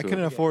guys had I to.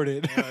 couldn't afford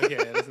it. Okay,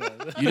 that's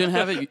not. You didn't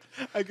have it?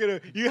 I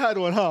could. You had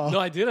one, huh? No,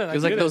 I didn't. It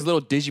was like those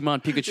little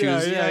Digimon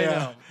Pikachus. Yeah. I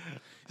know.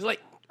 He's like,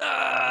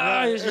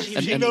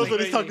 She knows what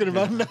he's talking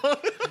about now.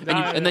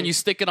 And then you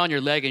stick it on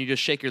your leg and you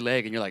just shake your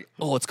leg and you're like,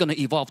 oh, it's going to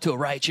evolve to a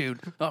Raichu.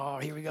 Oh,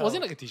 here we go. Was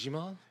it like a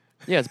Digimon?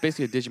 Yeah, it's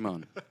basically a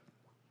Digimon.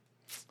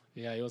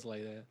 Yeah, it was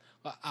like that.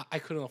 I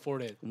couldn't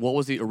afford it. What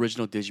was the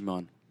original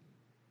Digimon?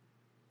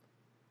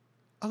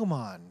 Come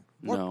on.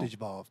 Warp No.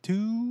 Digivolve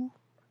 2.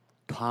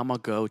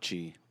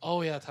 Tamagotchi.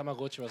 Oh yeah,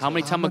 Tamagotchi was. How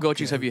many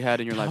Tamagotchis have you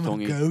had in your life,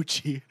 Tongi?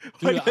 Tamagotchi.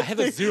 Dude, I have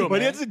a zero, Why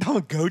do you man. have to say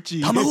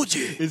Tamagotchi?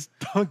 Tamagotchi. It's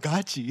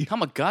Tamagotchi.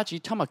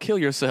 Tamagotchi? Kill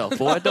yourself,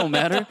 boy. It don't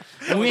matter.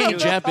 We ain't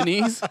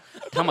Japanese.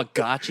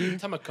 Tamagotchi.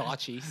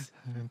 Tamagotchis?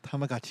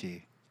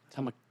 Tamagotchi.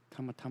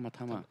 Tama.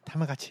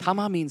 Tamagotchi.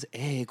 Tama means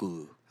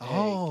egu.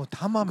 Oh,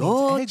 tama means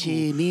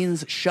Gochi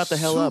means shut the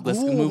hell up. Let's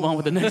move on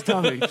with the next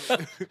topic.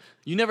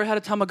 You never had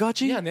a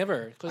Tamagotchi? Yeah,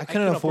 never. 'Cause I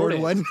couldn't afford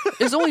one.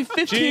 It's only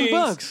 15 Jeez.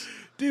 bucks.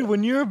 Dude,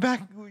 when you're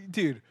back,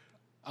 dude,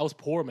 I was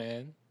poor,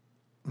 man.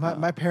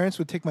 my parents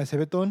would take my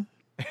sebeton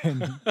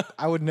and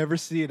I would never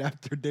see it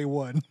after day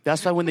one.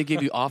 That's why when they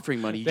give you offering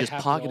money, you They just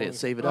have pocket to it, own.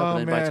 save it up, Oh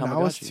and then buy man,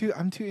 Tamagotchi.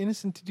 I'm too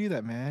innocent to do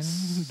that, man.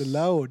 The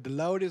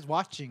loud is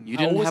watching. You I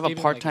didn't always have a gave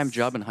him, part-time like,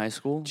 job in high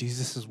school?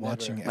 Jesus is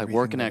watching. Never. Like everything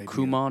working that at I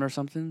do. Kumon or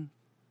something?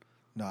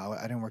 No,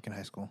 I didn't work in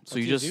high school. So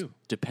What you did you just do?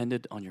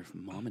 depended on your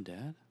mom and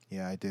dad?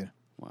 Yeah, I did.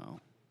 Wow.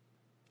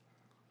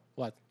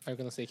 What? Are you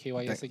gonna say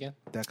KYS again?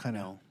 That kind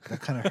of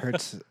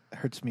No.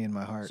 hurts me in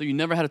my heart. So you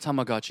never had a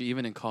Tamagotchi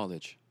even in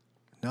college?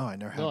 No, I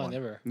never had No, one. I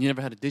never. You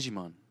never had a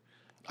Digimon?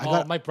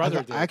 My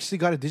brother did. I actually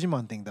got a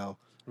Digimon thing though.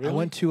 I Really?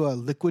 went to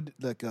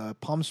a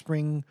Palm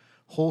Spring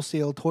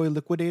wholesale toy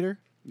liquidator,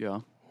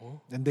 Yeah.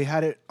 and they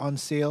had it on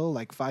sale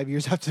like 5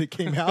 years after it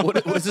came out.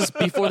 What, was this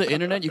before the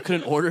internet? You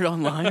couldn't order it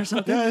online or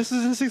something? Yeah, this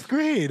is in 6th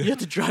grade. You had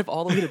to drive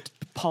all the way to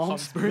Palm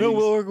Springs? No,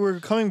 well, we're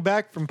coming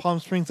back from Palm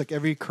Springs like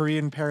every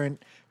Korean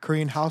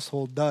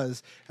household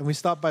does, and we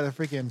stopped by the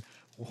freaking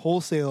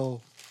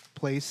wholesale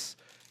place,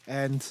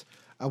 and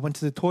I went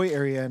to the toy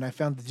area and I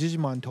found the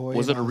Digimon toy.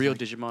 Was and it a I real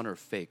like- Digimon or a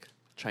fake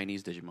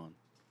Chinese Digimon?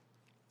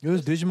 It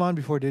was Digimon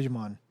before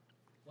Digimon.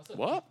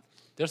 What?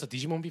 There's a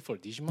Digimon before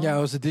Digimon? Yeah,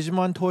 it was a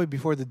Digimon toy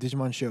before the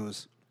Digimon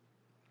shows.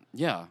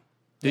 Yeah.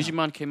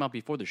 Digimon came out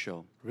before the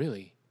show.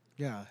 Really?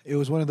 Yeah, it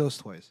was one of those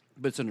toys.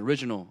 But it's an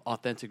original,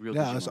 authentic, real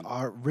Yeah, Digimon. it was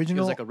our It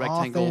original, was like a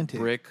rectangle authentic.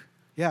 brick.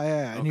 Yeah.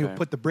 And you Okay.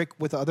 put the brick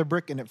with the other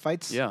brick, and it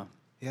fights. Yeah.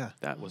 Yeah.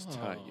 That was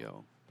tight, Oh.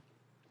 yo.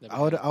 Never I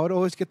would had.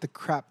 always get the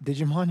crap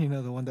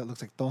Digimon, the one that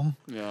looks like Dong.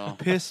 Yeah.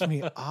 Piss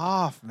me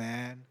off,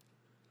 man.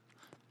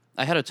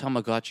 I had a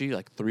Tamagotchi,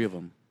 like 3 of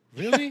them.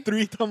 Really?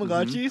 3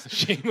 Tamagotchis.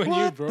 Shame on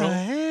What you, bro. the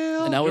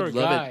hell? And I You're would a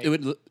love guy.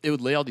 it. It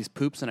would lay all these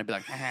poops, and I'd be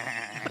like,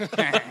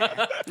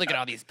 Look at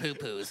all these poo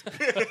poos.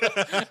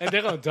 And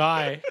they're gonna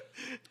die.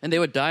 and they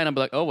would die, and I'd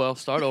be like, oh, well,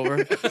 start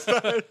over.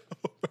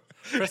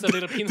 Press a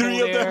little pinhole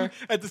 3 of there. them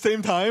at the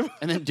same time.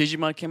 And then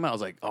Digimon came out. I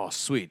was like, oh,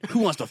 sweet. Who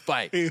wants to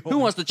fight? Who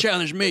wants to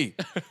challenge me?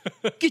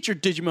 Get your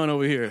Digimon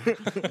over here.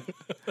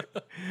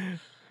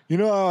 You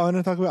know what I want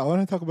to talk about? I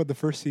want to talk about the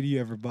first CD you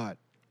ever bought.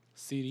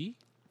 CD?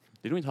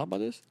 Didn't we talk about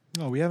this?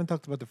 No, we haven't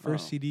talked about the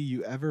first Oh. CD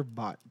you ever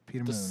bought,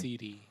 Peter The Moon.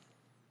 CD.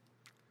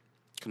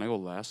 Can I go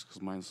last?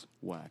 Because mine's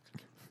whack.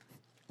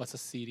 What's a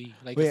CD?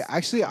 Like Wait,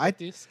 actually, I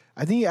this?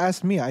 think you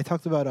asked me. I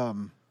talked about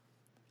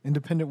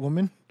Independent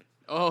Woman.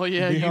 Oh,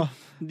 yeah.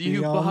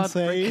 You bought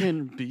Beyonce.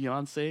 freaking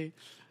Beyonce.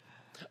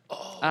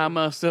 I'm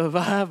a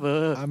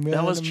survivor. I'm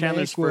That was gonna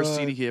Chandler's make first what-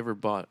 CD he ever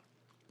bought.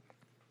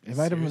 It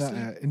might have been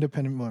Seriously?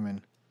 Independent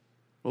Woman.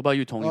 What about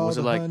you, Tony? Was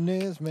it like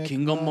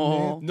Kingdom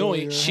Mall? No,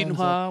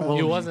 Shinhwa?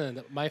 It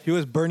wasn't. My He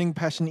was Burning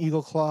Passion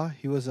Eagle Claw.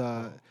 He was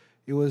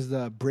it was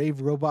the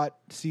Brave Robot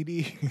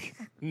CD.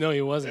 No,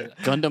 it wasn't.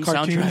 Gundam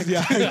Cartoons,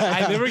 soundtrack? yeah.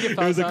 I never get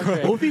found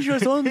soundtrack. Official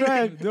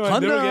soundtrack. No, I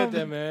never Gundam. get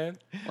that, man.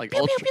 Like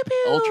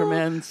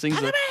Ultraman sings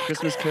a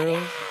Christmas carol.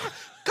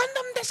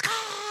 Gundam desu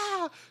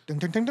ka? Dun,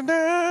 dun, dun, dun,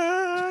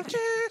 dun.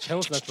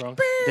 Channel's not drunk.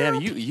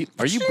 Damn, you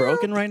are you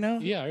broken right now?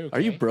 Yeah, are you Are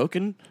you okay?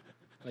 broken?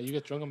 Like you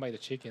get drunken by the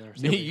chicken or You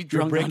something. You're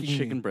drunk on breaking me.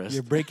 chicken breast.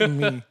 You're breaking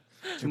me.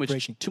 Too much breaking.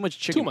 chicken Too much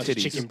titties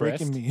chicken You're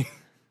breaking breast. me.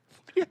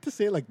 You have to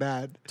say it like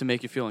that. to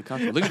make you feel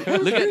uncomfortable.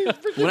 Look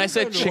at when I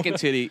said chicken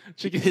titty,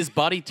 his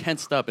body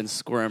tensed up and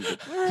squirmed.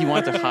 He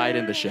wanted to hide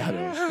in the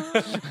shadows.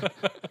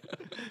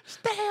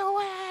 Stay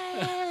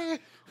away.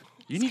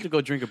 You need to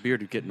go drink a beer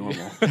to get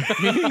normal.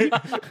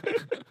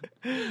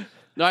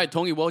 All right,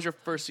 Tony, what was your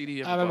first CD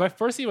you ever My bought?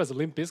 first CD was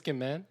Limp Bizkit,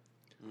 man.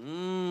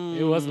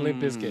 It was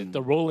Limp Bizkit,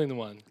 the rolling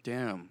one.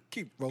 Damn.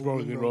 Keep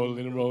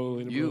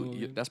Rolling.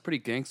 You that's pretty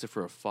gangster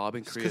for a fob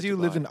in Korea. Because you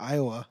live in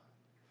Iowa.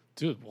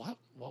 Dude, what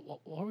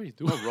were you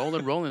doing? Oh,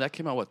 Rolling. That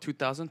came out, what,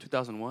 2000,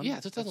 2001? Yeah,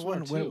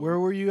 2001 too. Where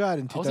were you at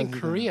in I was in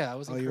 2000? Korea. I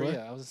was Oh, in you were?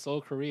 Korea. I was in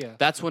Seoul, Korea.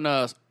 That's when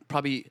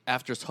probably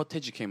after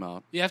S.H.I.E.L.D came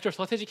out. Yeah, after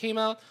S.H.I.E.L.D came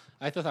out,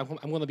 I thought I'm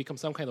going to become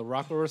some kind of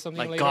rocker or something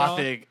Like later on.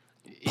 gothic,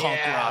 punk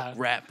Yeah. rock,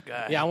 rap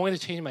guy. Yeah, I wanted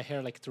to change my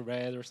hair like to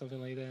red or something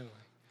like that.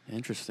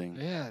 Interesting.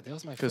 Yeah, that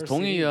was my Because first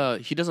Tony,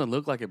 CD. he doesn't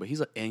look like it, but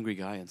he's an angry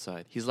guy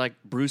inside. He's like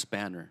Bruce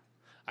Banner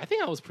I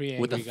think I was pretty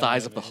angry with the guy,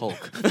 thighs of the man.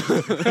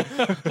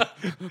 Hulk.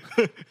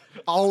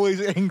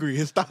 Always angry.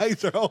 His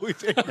thighs are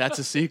always angry. That's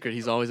a secret.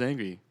 He's always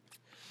angry.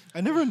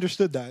 I never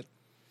understood that.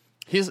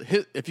 His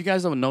if you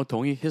guys don't know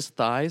Tony, his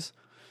thighs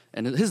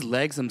and his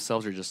legs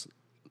themselves are just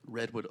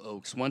redwood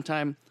oaks. One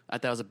time, I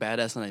thought I was a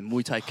badass and I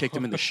Muay Thai kicked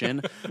him in the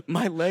shin.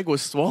 My leg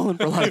was swollen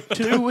for like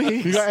 2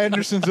 weeks. You got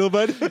Anderson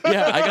Silva?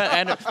 Yeah,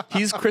 I got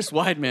he's Chris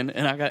Weidman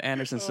and I got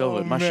Anderson Silva.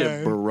 Oh, My shit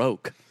man.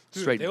 broke.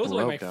 Dude, Straight that was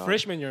broke like my out.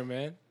 freshman year,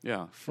 man.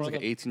 Yeah, he's Front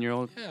like an of-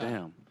 18-year-old. Yeah.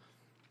 Damn,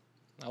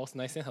 I was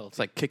nice and healthy. it's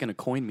like kicking a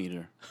coin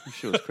meter. That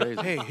shit was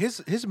crazy. Hey,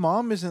 his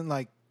mom isn't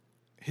like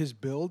his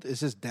build. Is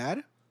his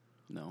dad?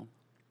 No,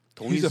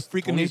 He's a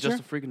freak of Tony's nature?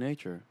 just a freak of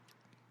nature.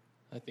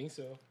 I think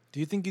so. Do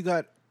you think you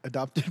got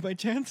adopted by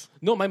chance?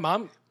 No, my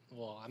mom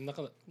Well, I'm not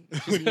gonna.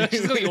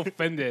 She's gonna get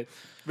offended.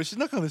 But she's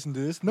not gonna listen to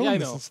this. No Yeah,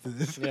 one I know. listens to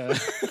this. Yeah.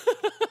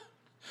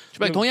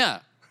 빨리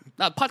동야,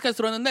 나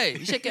팟캐스트 들었는데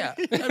이 새끼야.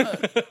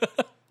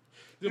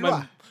 Dude,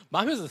 my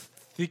mom has the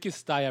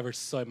thickest thigh I ever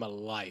saw in my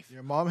life.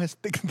 Your mom has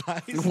thick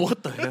thighs.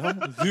 What the hell?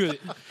 Dude,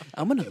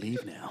 I'm gonna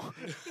leave now.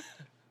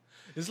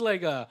 it's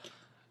like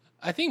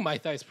I think my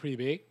thigh is pretty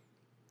big,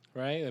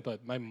 right?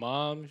 But my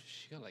mom,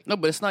 she got like No,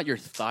 but it's not your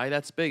thigh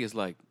that's big. It's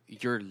like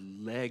your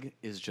leg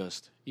is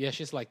just yeah,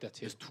 she's like that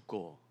too. is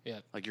tuko. Yeah,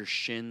 Like your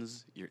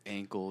shins, your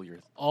ankle, your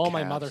all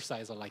my calves. mother's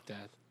sides are like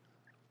that.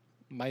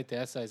 My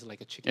dad's side is like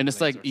a chicken. And it's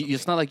legs like or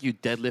it's something. not like you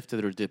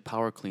deadlifted or did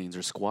power cleans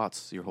or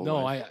squats your whole No,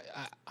 life.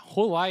 I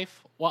whole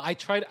life. Well, I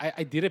tried.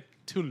 I did it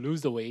to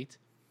lose the weight,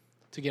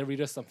 to get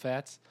rid of some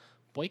fats.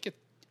 But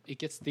it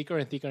gets thicker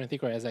and thicker and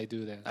thicker as I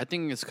do that. I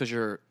think it's because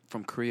you're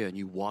from Korea and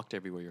you walked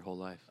everywhere your whole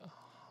life.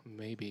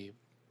 Maybe,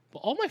 but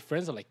all my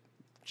friends are like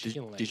Did,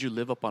 chicken legs. did you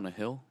live up on a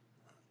hill?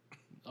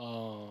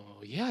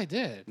 Oh, yeah, I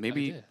did.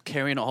 Maybe I did.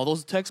 carrying all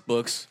those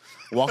textbooks,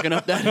 walking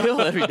up that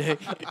hill every day.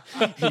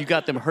 You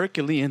got them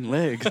Herculean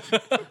legs.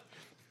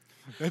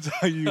 That's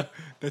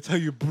how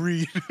you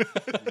breed.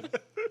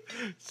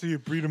 So you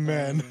breed a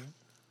man.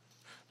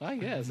 I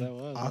guess I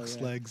was. Ox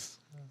yeah. legs.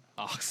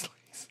 Ox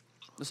legs.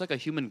 It's like a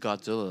human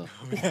Godzilla.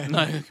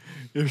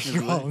 You're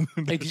strong.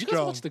 Hey, did you guys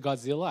watch the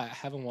Godzilla? I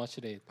haven't watched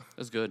it yet.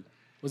 That's good.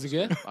 Was it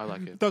good? I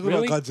like it. Talking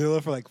Really? about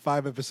Godzilla for like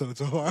 5 episodes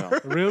so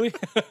far. Really?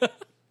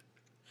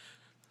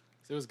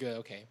 It was good.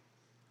 Okay.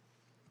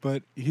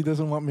 But he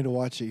doesn't want me to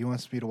watch it. He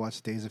wants me to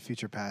watch Days of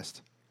Future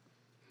Past.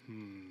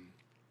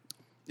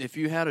 If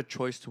you had a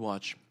choice to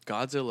watch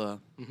Godzilla,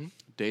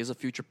 Days of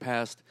Future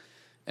Past,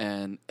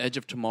 and Edge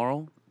of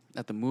Tomorrow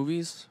at the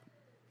movies,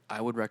 I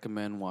would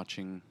recommend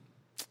watching.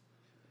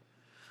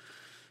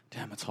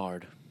 Damn, it's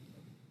hard.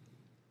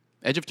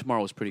 Edge of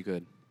Tomorrow was pretty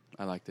good.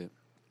 I liked it.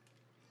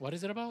 What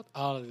is it about?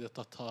 Oh, the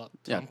Tom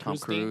Tom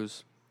Cruise thing?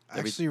 Cruise. I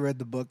actually read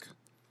the book.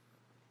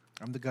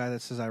 I'm the guy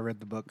that says I read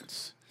the book.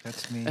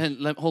 That's me. And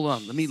hold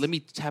on, let me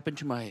tap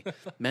into my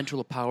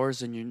mental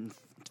powers, and in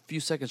a few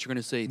seconds you're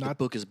gonna say the Not-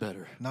 book is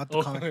better. Not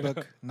the comic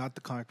book. Not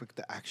the comic book.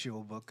 The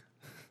actual book.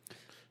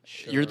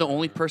 You're the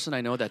only person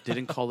I know that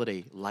didn't call it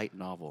a light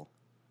novel.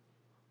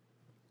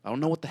 I don't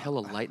know what the hell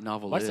a light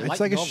novel What's is. a It's light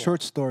like novel? a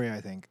short story,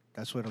 I think.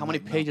 That's what. How many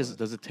pages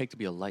does it take to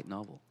be a light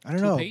novel? I don't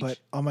 2 know, page? but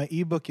on my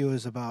ebook it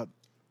was about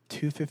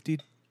 250,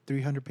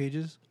 300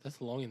 pages That's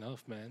long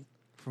enough, man.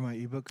 for my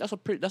ebook.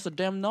 That's a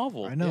damn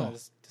novel. I know. Yeah,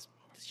 that's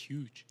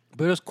huge.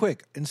 But it was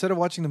quick. Instead of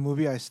watching the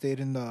movie, I stayed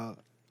in the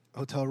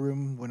hotel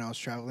room when I was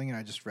traveling and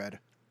I just read.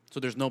 So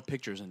there's no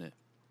pictures in it.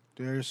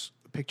 There's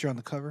a picture on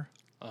the cover.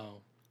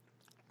 Oh,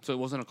 So it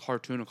wasn't a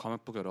cartoon or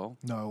comic book at all.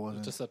 No, it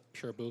wasn't. just a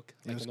pure book,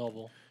 like was- a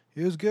novel.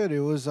 It was good.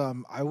 It was.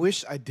 I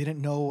wish I didn't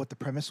know what the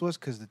premise was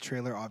because the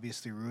trailer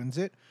obviously ruins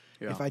it.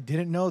 Yeah. If I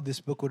didn't know, this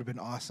book would have been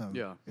awesome.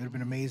 Yeah. It would have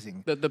been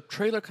amazing. The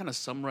trailer kind of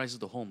summarizes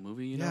the whole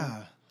movie, you know.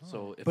 Yeah.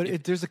 So,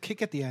 But there's a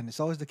kick at the end. It's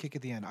always the kick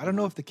at the end. I don't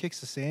know if the kick's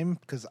the same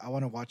because I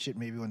want to watch it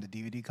maybe when the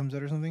DVD comes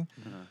out or something,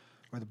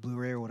 or the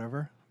Blu-ray or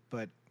whatever.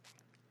 But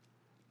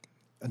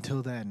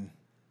until then,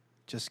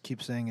 just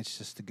keep saying it's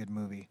just a good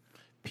movie.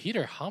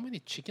 Peter, how many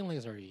chicken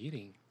legs are you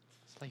eating?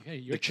 It's like, hey,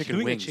 you're they're chicken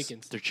killing the wings.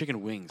 chickens. They're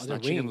chicken wings, Oh, they're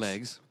not chicken wings.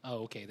 legs.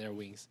 Oh, okay, they're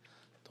wings.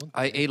 Don't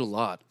I ate a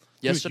lot.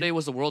 Yesterday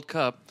was the World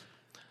Cup.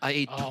 I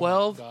ate Oh my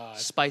 12 God.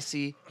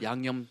 spicy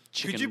yangnyeom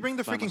chicken. Could you bring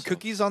the by freaking myself.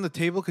 cookies on the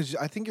table? Because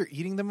I think you're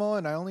eating them all,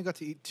 and I only got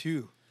to eat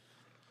 2.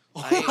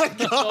 Oh,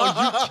 you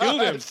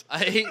killed him.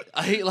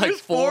 I ate like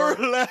four.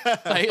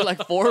 I ate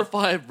like 4 or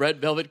 5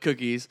 red velvet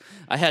cookies.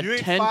 I had You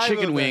ate 10 5 of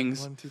chicken them.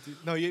 wings, 1, 2, 3.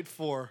 No, you ate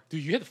 4.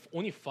 Dude, you had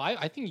only 5?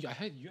 I think you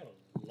had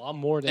a lot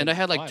more than and I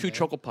had like 5, 2 man.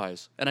 choco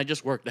pies, and I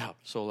just worked out.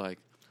 So like,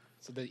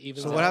 So that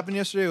evens So out. what happened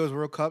yesterday was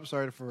World Cup.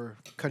 Sorry for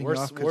cutting you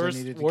off because I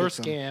needed to get worst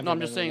some. game. no, I'm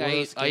just saying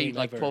I ate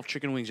like ever. 12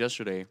 chicken wings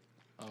yesterday,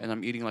 and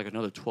I'm eating like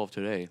another 12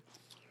 today.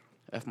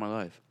 F my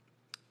life.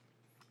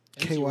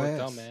 At least you worked KYS.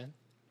 out, man.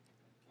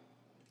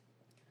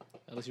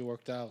 At least you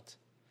worked out.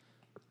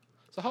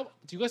 So how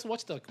do you guys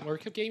watch the World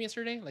Cup game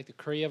yesterday? Like the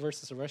Korea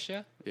versus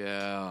Russia?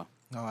 Yeah.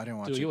 No, I didn't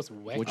watch Dude, it. it was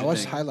whack. What'd I you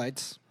watched think?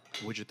 highlights.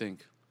 What'd you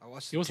think? I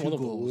watched It was 2 one of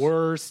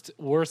goals. the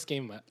worst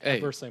game I Hey.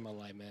 ever saw in my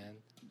life, man.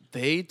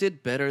 They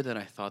did better than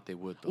I thought they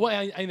would. Though.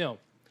 Well, I know.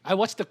 I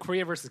watched the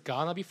Korea versus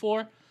Ghana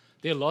before.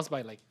 They lost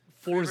by like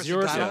 4-0.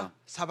 Yeah.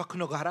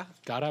 Sabakuno Gara.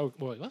 Ghana,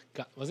 what?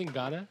 Wasn't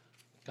Ghana?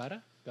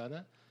 Ghana?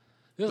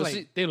 It was But like,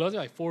 see- they lost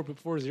by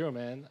 4-0,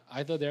 man.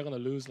 I thought they were gonna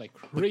lose like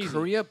But crazy.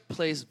 Korea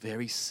plays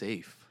very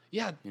safe.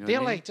 Yeah, You know they what I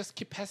mean? like just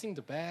keep passing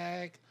the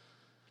bag.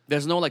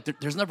 There's no like,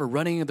 there's never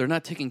running. They're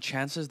not taking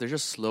chances. They're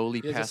just slowly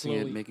Yeah, just passing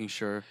slowly. it, making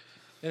sure.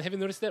 And have you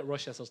noticed that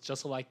Russia is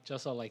just like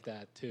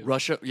that too?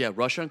 Russia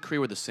and Korea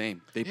were the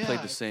same. They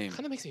played the same.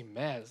 Kind of makes me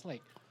mad. It's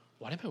like,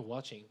 what am I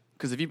watching?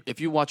 Because if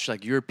you watch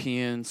like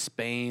European,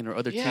 Spain, or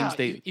other Yeah,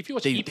 teams, if you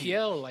watch they,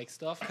 EPL like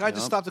stuff. Can I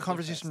just Yeah. stop the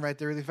conversation right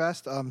there really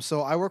fast?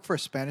 So I work for a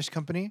Spanish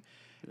company,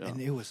 Yeah. and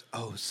it was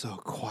so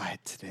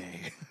quiet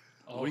today.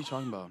 What are you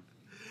talking about?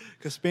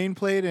 Because Spain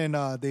played, and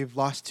they've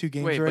lost 2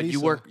 games Wait, already. but you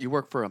so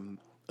work for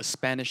a a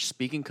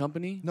Spanish-speaking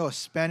company? No, a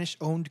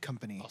Spanish-owned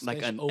company. Like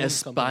an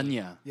Spanish-owned company.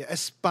 España. Yeah,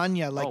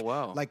 España, like Oh,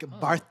 wow. like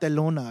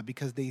Barcelona,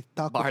 because they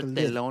talk with the lid.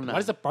 Barcelona.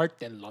 What is a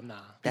Barcelona?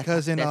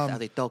 Because in That's how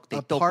they talk. They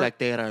a talk part- like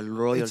they are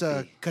royalty. it's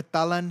a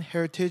Catalan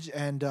heritage,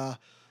 and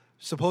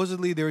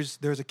supposedly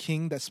there's a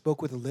king that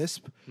spoke with a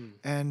lisp,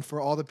 and for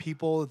all the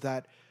people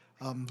that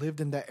lived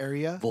in that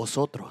area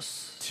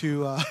Vosotros.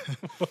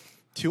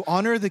 to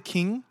honor the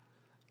king,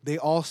 they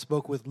all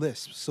spoke with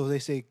lisps. So they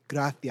say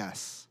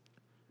gracias.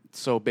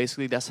 So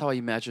basically, that's how I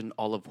imagine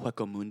all of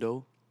Hueco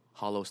Mundo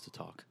hollows to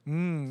talk.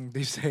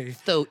 They say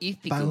So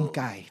ethical.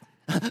 bangkai,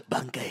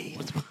 Bankay.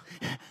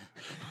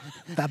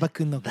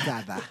 tabaku no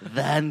kada,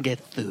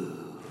 Zangetsu.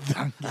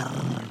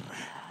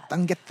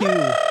 tangetu.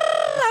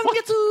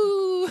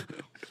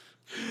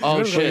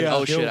 Oh shit! Yeah,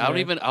 Oh shit! kill, I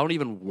man. don't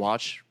even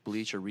watch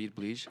Bleach or read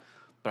Bleach,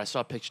 but I saw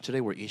a picture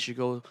today where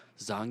Ichigo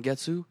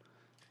Zangetsu.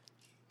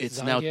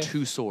 It's now Zange?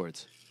 2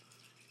 swords.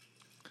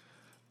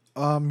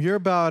 You're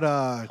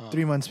about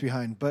 3 months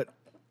behind, but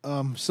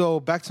so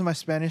back to my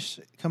Spanish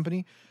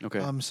company.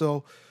 Okay.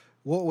 So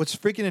what's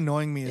freaking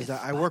annoying me is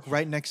that I work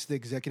right next to the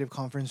executive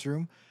conference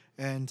room,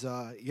 and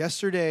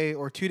yesterday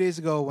or 2 days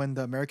ago when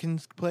the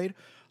Americans played,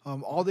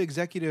 all the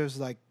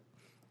executives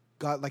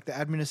got like the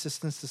admin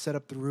assistants to set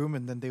up the room,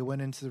 and then they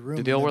went into the room.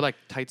 Do they all and wear then- like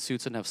tight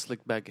suits and have slick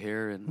back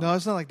hair? And No,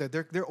 it's not like that.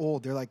 They're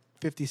old. They're like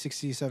 50,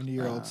 60,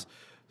 70-year-olds.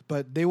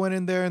 But they went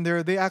in there and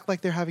they act like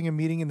they're having a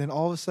meeting, and then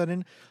all of a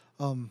sudden,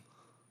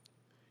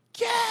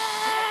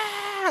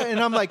 yeah! And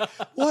I'm like,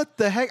 what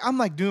the heck? I'm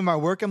like doing my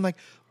work. I'm like,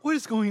 what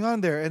is going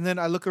on there? And then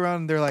I look around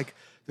and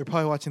they're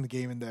probably watching the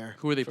game in there.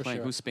 Who are they For playing?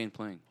 sure. Who's Spain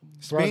playing?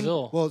 Spain,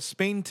 Brazil. Well,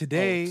 Spain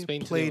today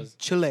Spain today played was-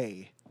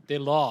 Chile. They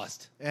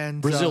lost.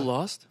 And Brazil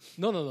lost.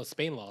 No.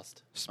 Spain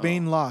lost.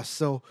 Spain lost.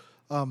 So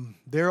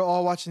they're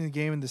all watching the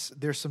game, and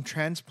there's some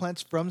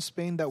transplants from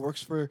Spain that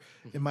works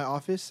in my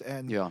office,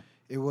 and Yeah.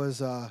 it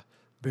was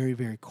very,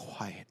 very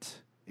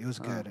quiet. It was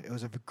good. It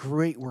was a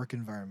great work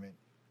environment.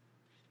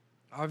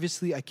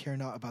 Obviously, I care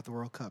not about the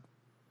World Cup.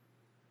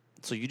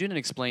 So you didn't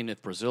explain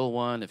if Brazil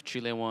won, if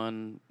Chile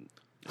won.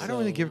 I don't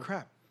really So- give a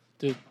crap.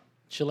 Dude,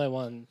 Chile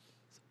won.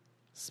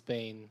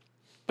 Spain.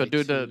 But by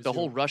dude, the 2-0.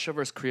 whole Russia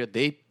versus Korea,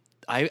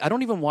 I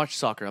don't even watch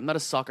soccer. I'm not a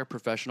soccer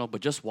professional,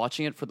 but just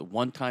watching it for the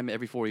one time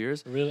every 4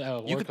 years, Really,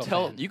 you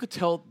could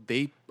tell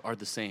they are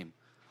the same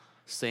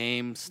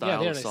style. Yeah,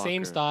 they're of the soccer.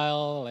 same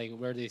style, like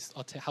where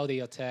how they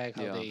attack,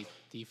 how Yeah. they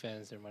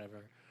defense, or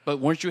whatever. But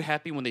weren't you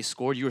happy when they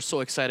scored? You were so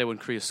excited when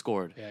Korea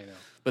scored. Yeah, I know.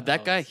 But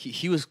that guy,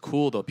 he was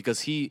cool though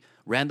because he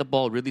ran the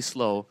ball really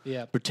slow,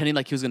 Yeah. pretending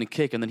like he was gonna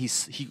kick, and then he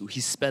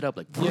sped up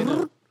like Yeah,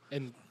 no.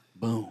 And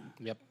boom.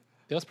 yep,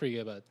 that was pretty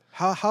good. But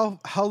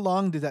How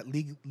long did that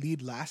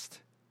lead last?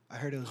 I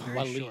heard it was very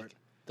what short. lead?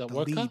 The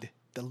World Cup?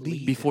 The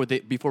lead.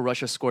 Before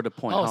Russia scored a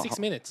point. Oh, How- 6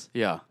 minutes.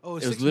 Yeah. Oh, it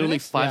was 6 literally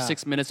minutes?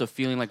 5-6 minutes of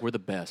feeling like we're the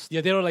best. Yeah,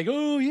 they were like,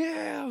 oh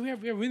yeah,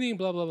 we're winning,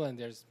 blah blah blah. And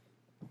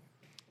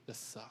that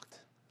sucked.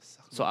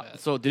 So bad.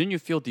 so didn't you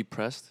feel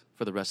depressed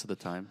for the rest of the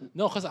time?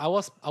 No, because I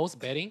was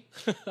betting.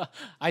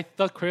 I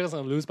thought Korea was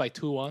gonna lose by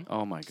 2-1.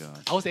 Oh my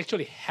god. I was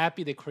actually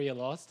happy that Korea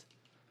lost.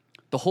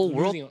 The whole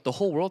Losing-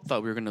 world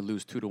thought we were gonna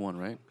lose 2-1,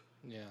 right?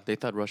 Yeah, They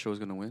thought Russia was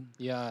gonna win.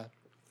 yeah,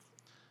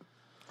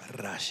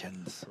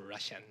 Russians.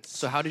 Russians.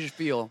 So how did you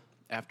feel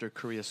after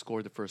Korea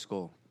scored the first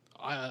goal?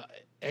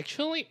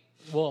 Actually,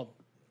 well,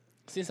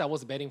 since I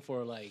was betting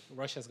for like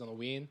Russia's gonna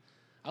win,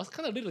 I was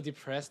kind of a little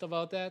depressed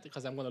about that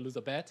because I'm gonna lose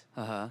a bet.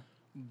 Uh-huh.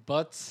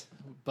 But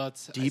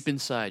Deep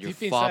inside, your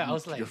deep inside, I fob,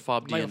 was like, your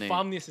fob my DNA.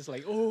 fondness is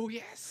like, oh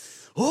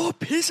yes, Oh,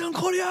 peace in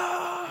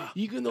Korea!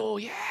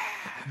 Igno, yeah.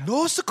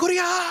 North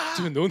Korea.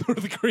 Dude, no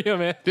North Korea,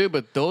 man. Dude,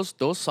 but those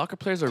soccer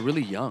players are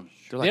really young.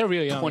 They're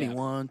really young,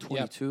 21, yeah.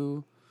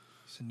 22.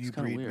 It's a new It's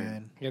kinda breed, weird.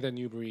 man. Yeah, the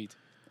new breed.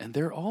 And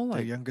they're all They're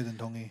like, younger than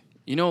Tongi.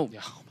 you know, Yeah,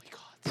 oh my god.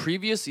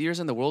 previous years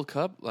in the World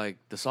Cup, like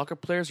the soccer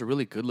players are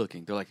really good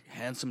looking. They're like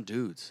handsome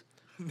dudes.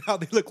 Now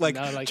they look like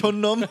Now, like-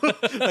 Chonnom,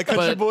 like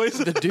country But boys.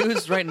 the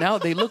dudes right now,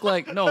 they look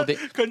like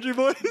Country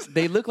boys.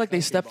 they look like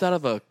they stepped out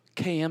of a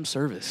KM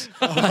service.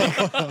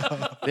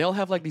 Like, they all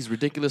have like these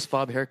ridiculous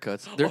fob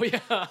haircuts. They're, Oh,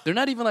 yeah. they're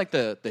not even like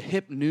the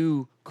hip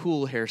new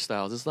cool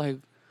hairstyles. It's like,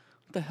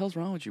 what the hell's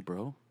wrong with you,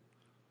 bro?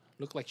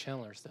 Look like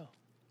Chandler's though.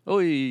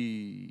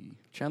 Oi,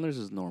 Chandler's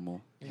is normal.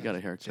 He got a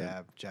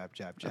haircut. Jab.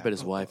 I bet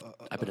his wife.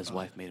 I bet his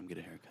wife made him get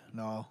a haircut.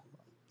 No,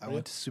 I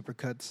went to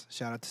Supercuts.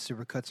 Shout out to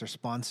Supercuts, our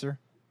sponsor.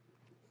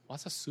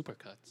 What's a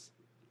supercuts?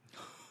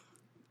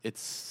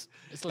 It's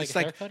It's like It's a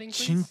like haircutting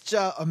place?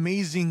 chincha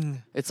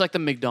amazing. like the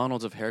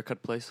McDonald's of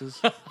haircut places.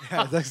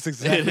 Yeah, that's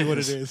exactly what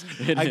it is.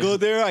 It I go is.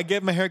 there, I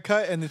get my hair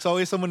cut, and it's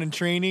always someone in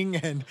training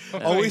and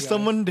always God.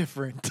 someone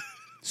different. they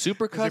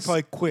Supercuts.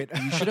 probably quit.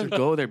 You shouldn't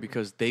go there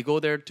because they go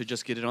there to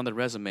just get it on their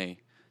resume.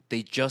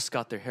 They just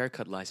got their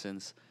haircut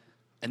license,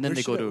 and then Where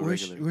they go should to I- a where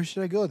regular. where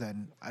should I go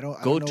then? I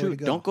don't Go know to where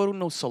to don't go to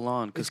no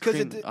salon because It's 'cause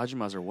Korean it-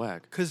 ajumas are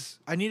whack. Because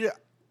I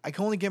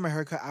can only get my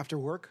hair cut after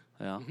work,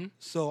 Yeah.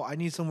 so I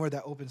need somewhere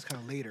that opens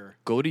kind of later.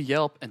 Go to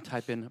Yelp and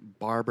type in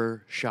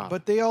barber shop.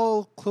 But they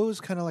all close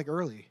kind of like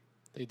early.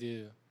 They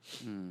do.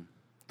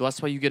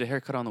 That's why you get a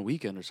haircut on the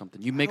weekend or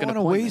something. You make I an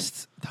don't want to appointment.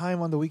 waste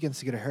time on the weekends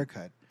to get a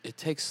haircut. It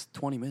takes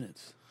 20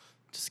 minutes.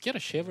 Just get a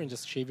shaver and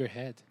just shave your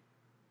head.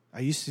 I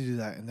used to do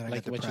that, and then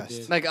Like I got what you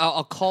depressed. did. Like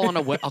I'll call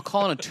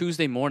on a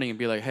Tuesday morning and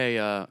be like, hey,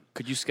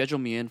 could you schedule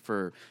me in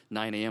for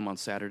 9 a.m. on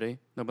Saturday?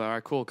 They'll be like, all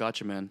right, cool,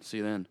 gotcha, man. See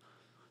you then.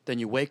 Then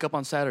you wake up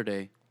on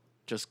Saturday,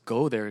 just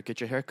go there, get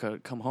your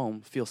haircut, come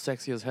home, feel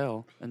sexy as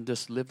hell, and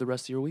just live the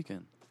rest of your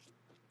weekend.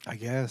 I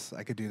guess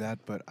I could do that,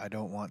 but I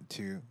don't want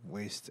to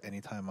waste any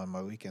time on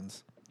my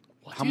weekends.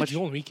 What How do you much-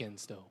 do on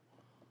weekends though?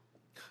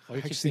 Or I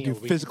you keep actually saying do on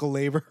weekends. physical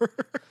labor,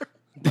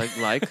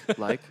 Like.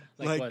 Like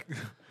what?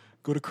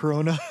 go to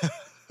Corona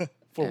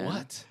For and-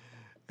 what?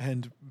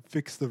 and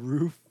fix the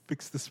roof,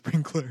 fix the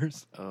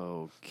sprinklers.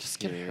 Okay. Just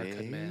get a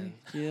haircut, man.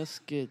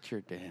 Just get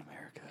your damn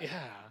haircut. Yeah.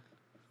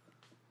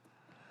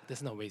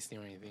 There's no wasting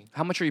or anything.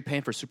 How much are you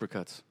paying for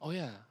supercuts? Oh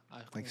yeah.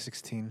 Like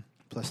 16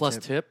 plus Plus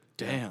tip. tip?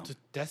 Damn. Dude,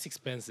 that's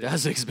expensive.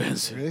 That's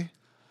expensive. Really?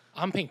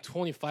 I'm paying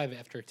 25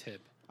 after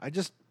tip.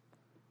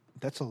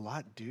 That's a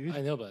lot, dude.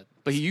 I know, but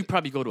But you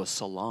probably go to a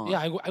salon. yeah,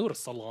 I go to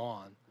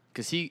salon.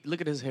 Because look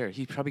at his hair.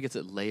 He probably gets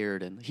it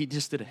layered, and he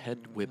just did a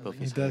head whip of He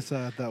his hair. does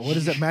what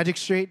is that? Magic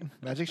straight?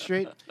 Magic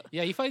straight?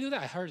 Yeah, if I do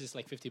that, I heard it's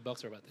like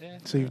 $50 or about.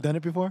 So you've done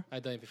it before?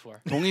 I've done it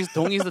before. Tongi's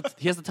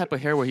he has the type of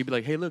hair where he'd be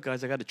like, hey, look,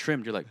 guys, I got it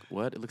trimmed. You're like,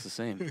 what? It looks the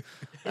same.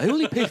 I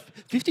only paid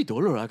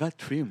 $50. I got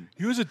trimmed.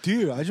 He was a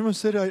deer. I just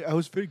said I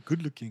was very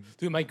good looking.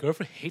 Dude, my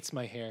girlfriend hates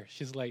my hair.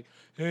 She's like,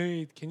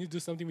 "Hey, can you do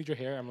something with your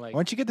hair?" I'm like, Why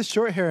don't you get the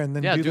short hair and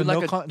then Yeah, do dude, the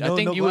like I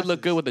think you would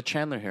look good with the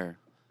Chandler hair.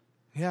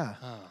 Yeah.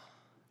 "Ah."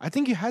 I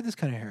think you had this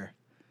kind of hair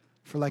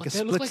for like But a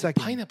that looks split like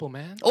second. pineapple,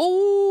 man.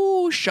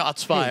 Oh,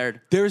 shots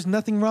fired. There's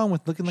nothing wrong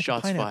with looking like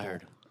Shots a pineapple.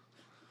 fired.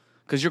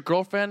 Because your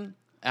girlfriend,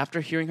 after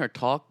hearing her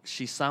talk,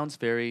 she sounds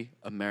very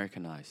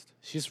Americanized.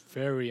 She's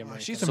very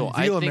American. she's So Real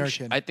I think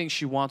American. I think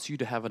she wants you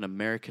to have an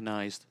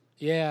Americanized.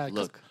 yeah. 'cause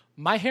Look.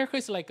 my haircut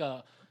is like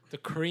the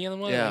Korean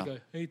one. Yeah.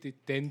 Like hey, the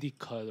dandy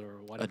cut or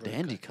A whatever.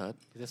 dandy cut.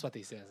 That's what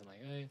they say. I'm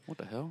like, hey. What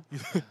the hell?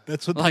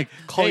 That's what Like, they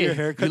call hey, your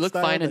haircut you look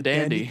style, fine the and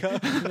dandy.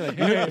 cut.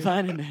 You look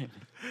fine and dandy.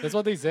 That's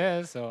what they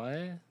say. So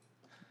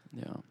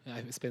Yeah.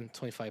 I spent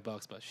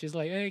 $25, but she's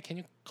like, hey, can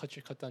you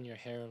cut down your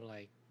hair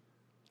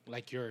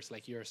like yours,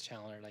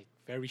 Chandler, like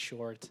very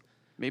short.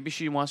 Maybe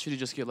she wants you to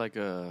just get like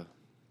a,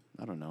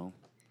 I don't know,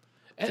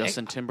 And-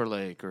 Justin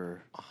Timberlake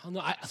or. No,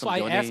 so Some I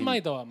asked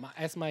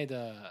Yoni.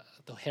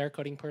 the hair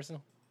cutting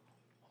person,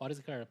 what is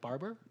it called, a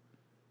barber?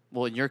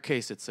 Well, in your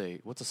case, it's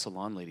what's a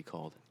salon lady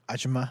called?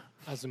 Ajuma.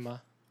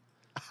 Azuma.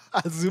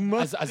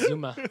 Azuma.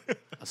 Azuma.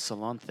 A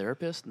salon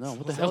therapist? No,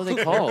 what the hell are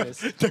they called?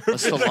 Therapist. A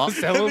salon.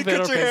 Salon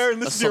Cut your hair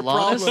and A this is your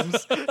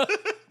salonist?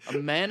 problems. A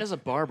man is a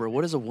barber.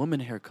 What is a woman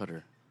hair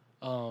cutter?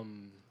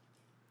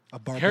 A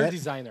barbette. Hair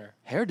designer.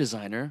 Hair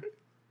designer.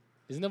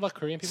 Isn't that what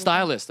Korean people?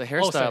 Stylist. A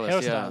hairstylist. sorry, Yeah.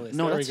 hairstylist.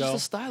 No, There that's we just go. a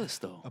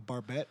stylist though. A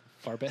barbette.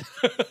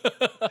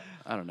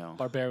 I don't know.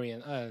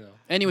 Barbarian. I don't know.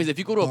 Anyways, if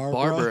you go to a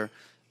Barbara.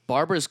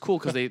 barber is cool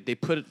because they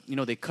put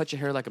they cut your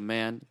hair like a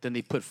man, then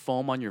they put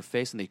foam on your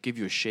face and they give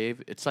you a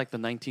shave. It's like the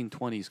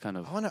 1920s kind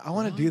of. I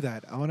wanna do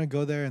that. I wanna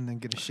go there and then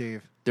get a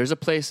shave. There's a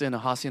place in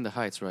Hacienda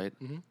Heights, right?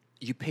 Mm-hmm.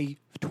 You pay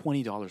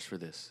 $20 for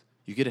this.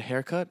 You get a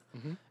haircut,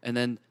 Mm-hmm. and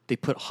then they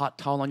put hot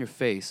towel on your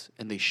face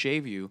and they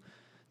shave you.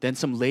 Then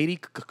some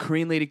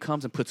Korean lady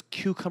comes and puts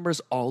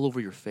cucumbers all over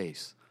your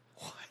face.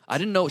 What? I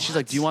didn't know. She's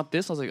like, "Do you want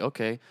this?" I was like,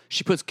 "Okay."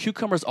 She puts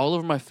cucumbers all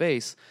over my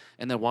face,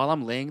 and then while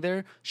I'm laying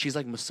there, she's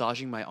like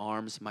massaging my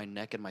arms, my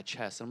neck, and my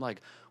chest. And I'm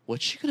like,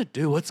 "What's she gonna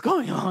do? What's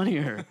going on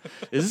here?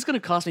 Is this gonna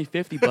cost me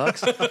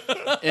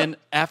 $50?" And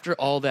after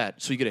all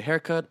that, so you get a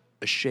haircut,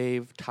 a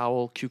shave,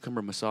 towel,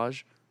 cucumber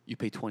massage. You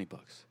pay $20.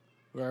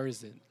 Where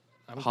is it?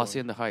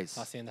 Hacienda Heights.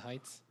 Hacienda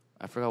Heights.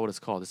 I forgot what it's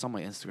called. It's on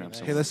my Instagram. Hey, Hey,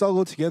 somewhere. let's all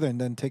go together and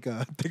then take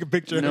a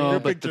picture. No, Your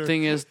but picture. the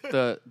thing is,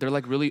 they're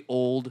like really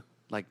old,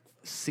 like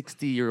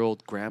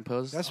 60-year-old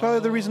grandpas, That's probably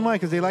the reason why,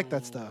 because they like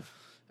that stuff.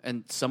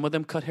 and some of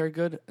them cut hair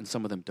good, and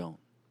some of them don't.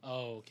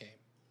 Oh, okay.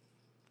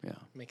 Yeah.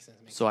 Makes sense.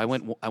 So I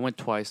went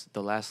twice.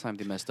 The last time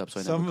they messed up, so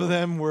I Some never of go.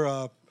 them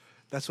were.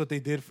 That's what they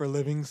did for a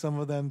living. Some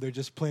of them, they're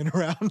just playing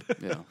around.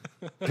 Yeah,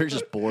 they're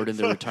just bored in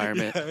their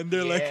retirement. Yeah, and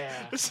they're like,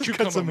 let's just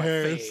cut some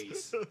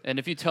hairs. And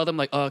if you tell them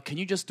like, can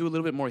you just do a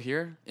little bit more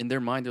here? In their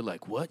mind, they're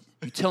like, what?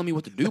 You telling me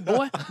what to do,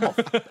 boy? I'm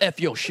gonna F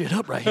your shit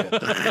up right here.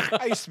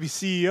 I used to be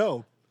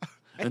CEO.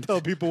 I tell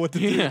people what to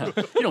do. Yeah,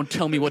 you don't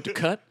tell me what to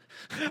cut.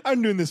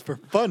 I'm doing this for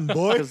fun,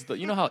 boy. Because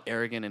you know how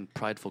arrogant and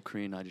prideful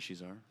Korean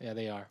ajushis are. Yeah,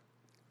 they are.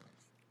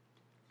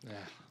 Yeah.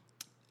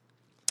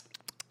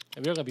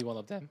 And we're gonna be one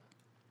of them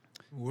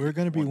We're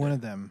gonna be one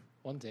of them.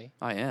 one day.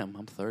 I am.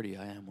 I'm 30.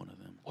 I am one of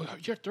them. Oh,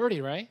 you're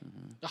 30, right?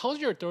 Mm-hmm. How's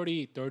your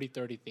 30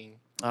 thing?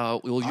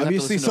 Well, you have to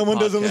Obviously, listen to someone a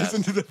doesn't podcast.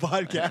 listen to the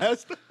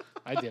podcast.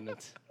 I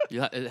didn't.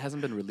 It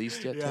hasn't been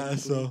released yet. Yeah, technically,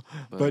 so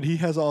but he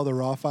has all the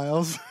raw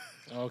files.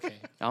 Okay.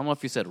 I don't know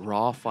if you said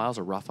raw files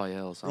or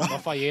Raphael. So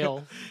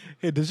Raphael.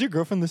 Hey, does your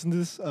girlfriend listen to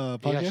this Yeah,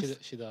 podcast?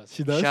 she does.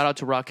 She does. shout out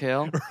to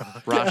Raquel.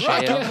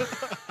 Rachel.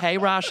 Hey,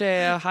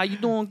 Rachel. How you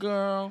doing,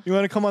 girl? You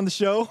want to come on the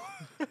show?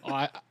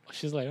 Oh,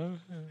 she's like, oh,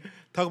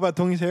 Talk about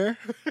Tony's hair.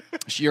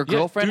 Your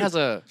girlfriend dude.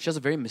 has a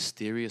very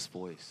mysterious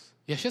voice.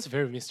 Yeah, she has a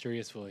very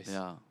mysterious voice.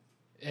 Yeah.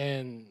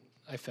 And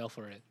I fell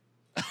for it.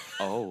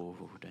 Oh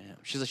damn.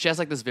 She has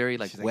like this very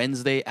like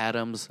Wednesday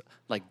Addams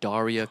like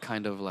Daria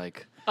kind of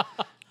like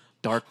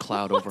dark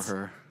cloud over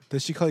her.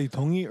 Does she call you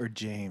Tongi or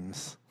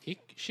James?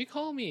 She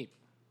called me.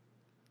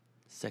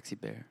 Sexy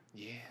bear.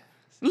 Yeah.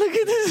 Look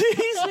at this.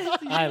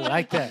 I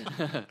like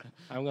that.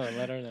 I'm gonna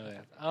let her know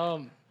that.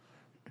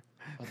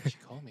 What did she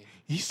call me?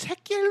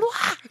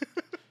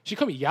 She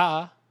called me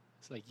Ya.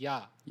 It's like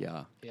Ya.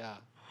 Yeah. Yeah.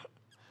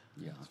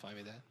 Yeah. It's fine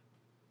with that.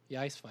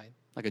 Yeah, it's fine.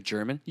 Like a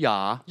German.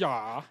 Ja.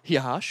 Ja.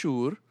 Ja,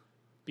 sure.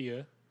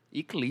 Beer.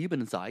 Ich liebe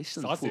den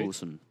Eisen Sausage.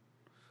 Fußen.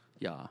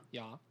 Ja.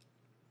 Yeah.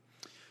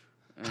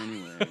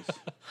 Anyways.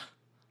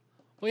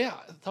 Well, yeah.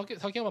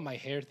 Talking about my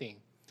hair thing.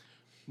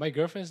 My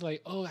girlfriend's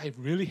like, "Oh, I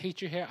really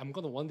hate your hair.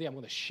 One day I'm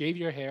gonna shave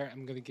your hair.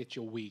 I'm gonna get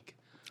you a wig."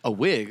 A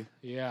wig?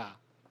 Yeah.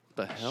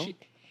 The hell? She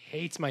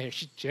hates my hair.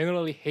 She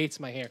generally hates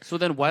my hair. So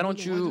then why I don't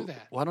wonder why I you do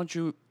that. why don't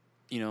you,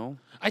 you know,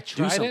 I do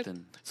tried it.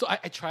 something? So I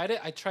tried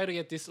it. I tried to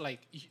get this like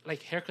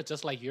haircut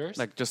just like yours.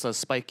 Like just a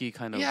spiky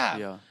kind of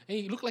yeah. And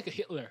you look like a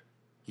Hitler.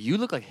 You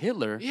look like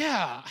Hitler.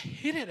 Yeah, I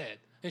hated it.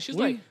 And she's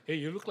What? like, "Hey,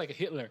 you look like a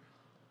Hitler."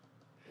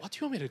 What do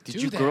you want me to do?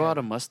 Did you then? grow out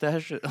a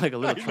mustache like a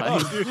little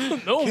triangle?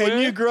 No, Can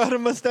man. you grow out a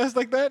mustache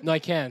like that? No, I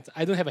can't.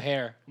 I don't have a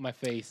hair on my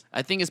face.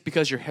 I think it's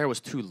because your hair was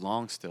too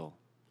long still.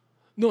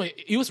 No,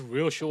 it was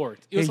real short.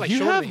 It was Hey, like you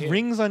shorter have than here.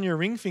 rings on your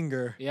ring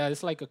finger. Yeah,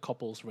 it's like a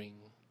couple's ring.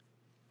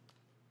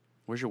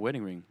 Where's your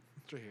wedding ring?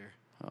 It's right here.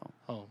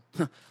 Oh,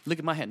 Look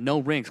at my hand. No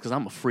rings because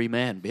I'm a free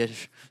man,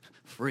 bitch.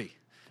 Free.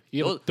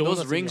 you have Those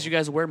donuts in rings your- you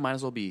guys wear might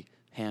as well be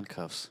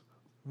handcuffs.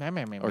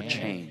 Or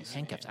chains.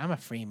 Handcuffs. I'm a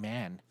free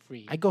man.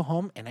 Free. I go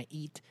home and I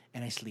eat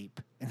and I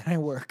sleep and then I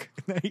work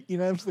and I eat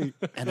and I sleep.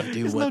 And I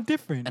do It's no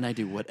different. And I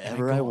do And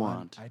whatever go I on.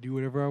 want. I do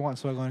whatever I want.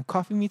 So I go on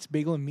Coffee Meets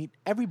Bagel and meet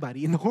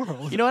everybody in the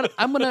world. You know what?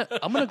 I'm gonna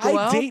go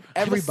I out. date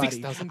have everybody.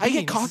 6,000 I get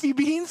beans. coffee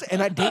beans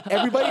and I date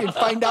everybody and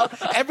find out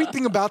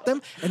everything about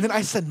them. And then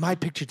I send my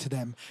picture to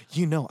them.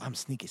 You know, I'm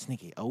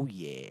sneaky. Oh,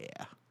 yeah.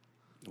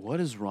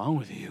 What is wrong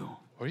with you?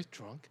 Were you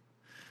drunk?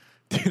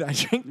 Dude, I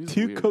drank He's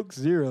 2 weird. Coke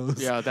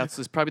Zeros. Yeah,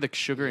 it's probably the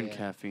sugar and Yeah.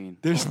 caffeine.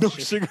 There's no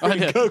sugar Oh, in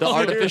yeah, Coke the Zero.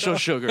 artificial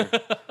sugar.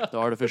 The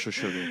artificial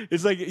sugar.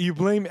 It's like you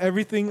blame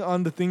everything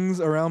on the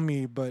things around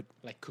me, but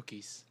Like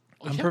cookies.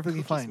 Oh, I'm you have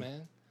perfectly cookies, fine.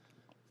 man.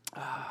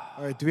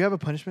 all right, do we have a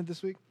punishment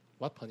this week?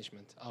 What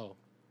punishment? Oh,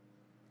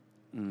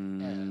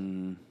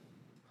 Mm,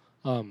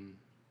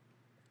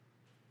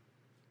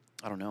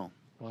 I don't know.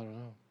 I don't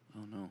know. I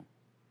don't know.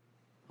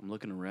 I'm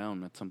looking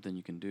around at something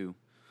you can do.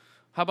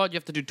 How about you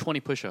have to do 20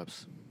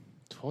 push-ups?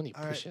 20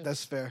 All right, push-ups.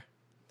 that's fair.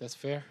 That's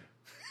fair.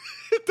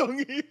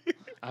 Dongi.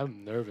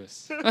 I'm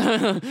nervous.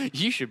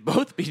 You should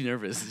both be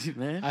nervous,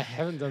 man. I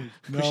haven't done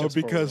No, push-ups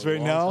because for a right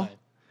long now- time.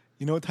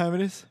 You know what time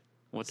it is?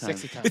 What time?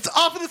 Sexy time. It's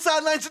off of the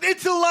sidelines and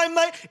into the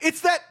limelight.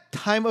 It's that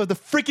time of the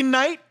freaking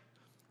night.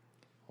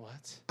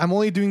 What? I'm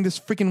only doing this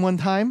freaking one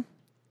time.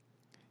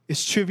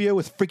 It's trivia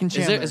with freaking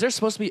Chandler. Is there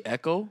supposed to be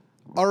echo?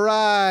 All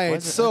right. Why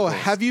is it So, echo?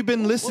 have you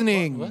been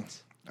listening?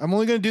 What? I'm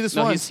only going to do this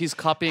No, once. he's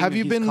copying. Have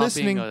you he's been copying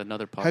listening?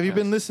 Another podcast. Have you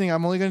been listening?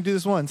 I'm only going to do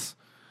this once.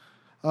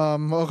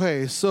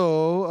 Okay.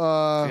 So, You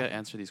gotta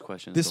answer these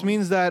questions. this don't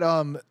means that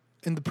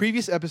in the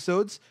previous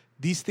episodes,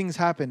 these things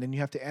happened and you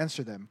have to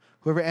answer them.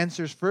 Whoever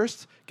answers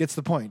first gets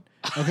the point.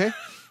 Okay?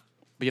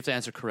 But you have to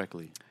answer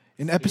correctly.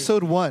 In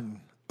episode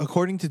 1,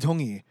 according to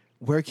Tongi,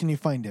 where can you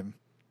find him?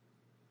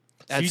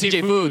 At CJ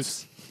CJ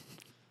Foods.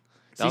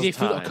 That was CJ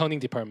Food time. Accounting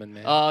Department,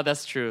 man. Oh,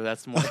 that's true.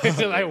 That's more.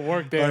 I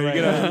work there. All right,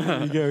 right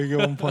now. you get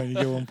 1 point. You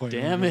get 1 point.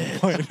 Damn You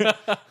get 1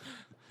 point.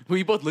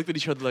 We both looked at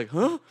each other like,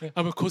 huh?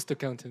 I'm a cost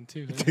accountant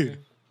too. Dude.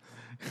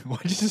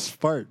 Why'd you just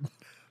fart?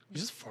 You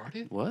just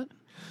farted? What?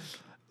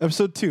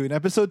 Episode 2. In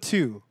episode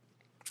 2,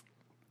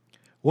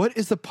 what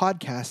is the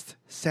podcast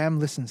Sam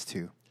listens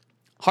to?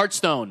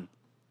 Hearthstone.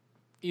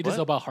 It is What?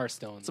 about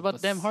Hearthstone. It's about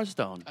but damn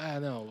Hearthstone. I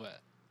know.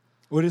 But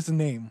What is the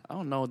name? I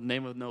don't know the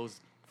name of those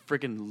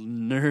freaking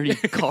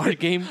nerdy card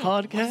game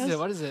podcast.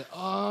 What is it?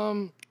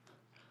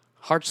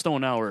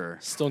 Hearthstone Hour.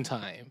 Stone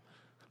Time.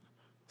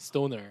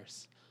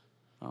 Stoners.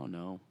 I don't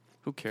know.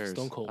 Who cares?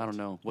 Stone Cold. I don't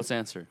know. What's the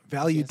answer?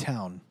 Value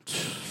Town.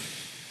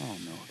 I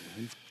don't know,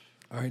 dude.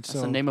 All right, That's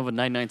so the name of a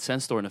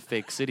 99-cent store in a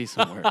fake city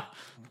somewhere.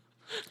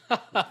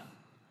 all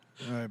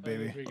right,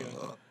 baby. Here we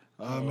go.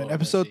 In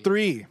episode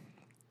 3,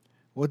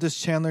 what does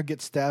Chandler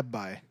get stabbed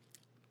by?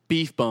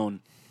 Beef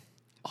bone.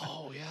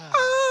 Oh yeah.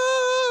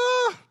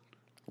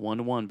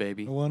 1-1,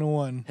 baby.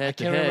 101. Head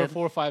to Can't remember head.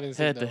 4 or 5 and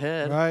Head to All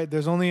head. right,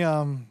 there's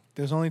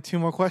only 2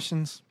 more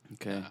questions.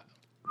 Okay.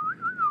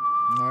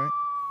 All right.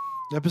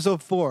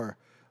 Episode 4.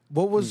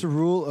 What was the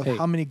rule of Hey.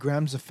 how many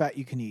grams of fat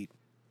you can eat?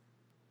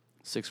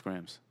 6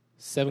 grams.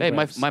 7 Hey,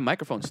 grams. my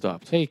microphone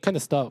stopped. Hey, kind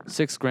of stop.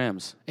 6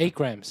 grams. 8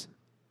 grams.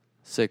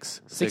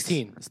 6.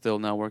 16. Still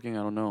not working?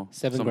 I don't know.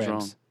 7 Something's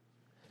grams.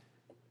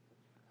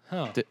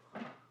 Huh. Di-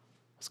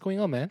 What's going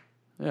on, man?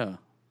 wrong. Yeah.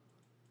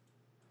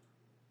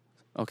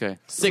 Okay.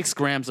 6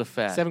 grams of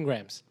fat. 7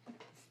 grams.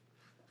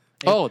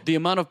 Oh, the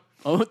amount of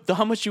Oh,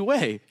 how much you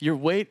weigh? Your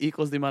weight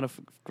equals the amount of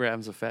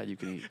grams of fat you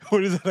can eat.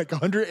 What is that, like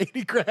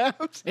 180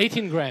 grams?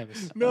 18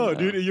 grams. No,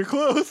 dude, you're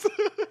close.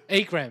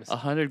 8 grams.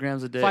 100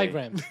 grams a day. 5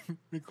 grams.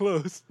 You're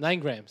close. 9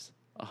 grams.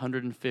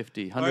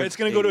 150. All right, it's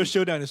going to go to a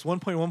showdown. It's 1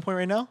 point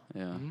right now?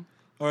 Yeah. Mm-hmm.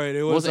 All right,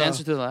 it was... What was the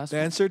answer to the last The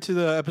one? answer to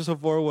the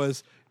episode 4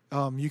 was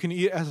you can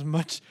eat as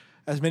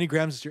many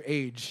grams as your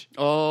age.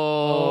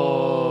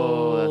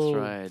 Oh, that's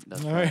right.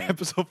 That's All right,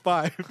 episode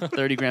 5.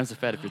 30 grams of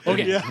fat if you're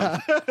 30. Okay.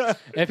 Yeah.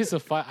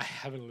 Episode 5. I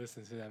haven't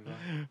listened to that, bro.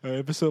 All right,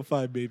 episode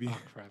 5, baby. Oh,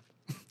 crap.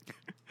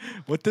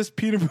 What does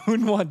Peter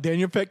Moon want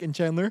Daniel Peck and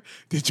Chandler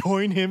to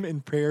join him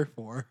in prayer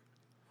for?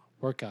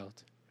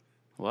 Workout.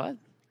 What?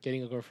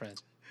 Getting a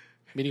girlfriend.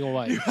 Meeting a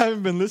wife. You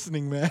haven't been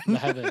listening, man. I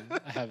haven't.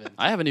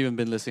 I haven't even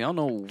been listening. I don't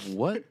know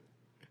what.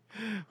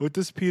 What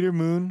does Peter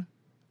Moon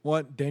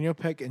want Daniel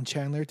Peck and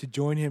Chandler to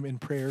join him in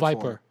prayer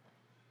Viper. for?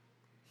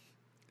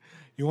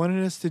 You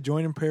wanted us to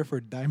join in prayer for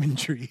Diamond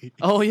Tree.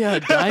 Oh yeah,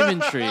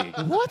 Diamond Tree.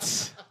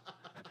 What?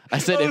 I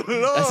said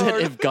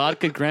Lord. if God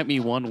could grant me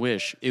one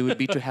wish, it would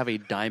be to have a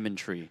diamond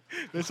tree.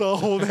 Let's all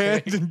hold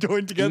hands and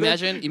join together.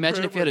 Imagine in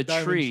prayer if you had for a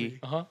Diamond tree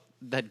Uh-huh.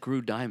 that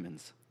grew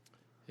diamonds.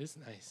 It's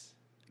nice.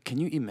 Can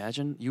you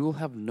imagine? You will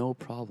have no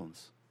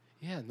problems,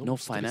 Yeah. no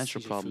stupid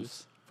financial CJ problems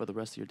foods. for the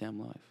rest of your damn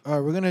life. All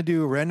right, we're going to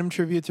do random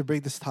trivia to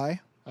break this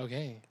tie.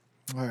 Okay.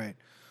 All right.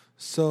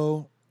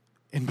 So,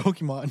 in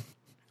Pokemon,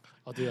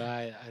 I'll do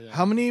that.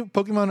 how many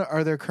Pokemon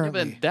are there Yeah,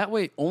 currently? but that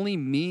way, only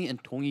me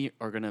and Tongi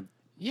are gonna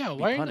Yeah, be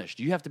why? punished.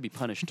 You have to be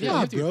punished too. Yeah, I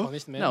have to be bro.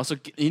 punished, man. No, so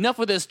enough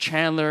with this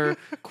Chandler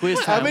quiz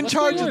I'm time. in What's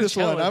charge going of on this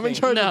with one. Chandler I'm in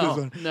thing? charge of No, this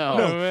one. no,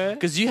 man.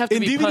 because you have to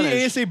In be DVD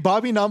punished. ASA,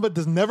 Bobby Namba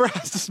does never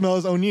has to smell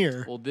his own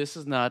ear. Well, this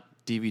is not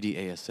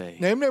DVD ASA.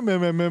 Okay.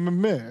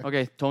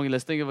 Okay, Tongi,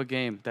 let's think of a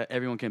game that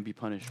everyone can be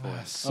punished for.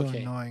 So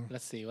Okay. annoying.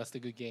 Let's see. What's the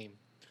good game?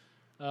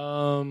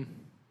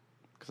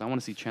 Because I want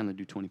to see Chandler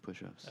do 20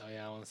 push-ups. Oh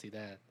yeah, I want to see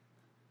that.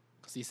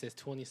 Because he says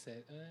 20.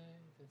 Didn't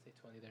say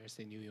 20 there.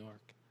 Say New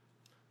York.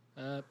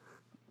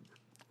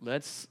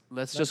 Let's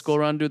just go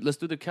around. Let's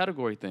do the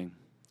category thing.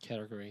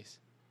 Categories.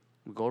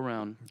 We go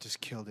around Just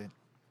killed it.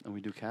 and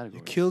we do You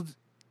categories. killed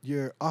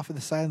your off of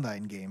the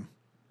sideline game.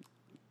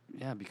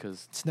 Yeah,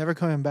 because It's never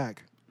coming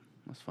back.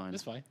 that's fine.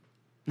 That's fine.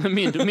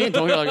 me and Tongi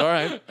are like, all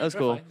right, that's We're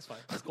cool. Fine. It's fine.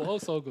 It's cool. Oh,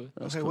 so good.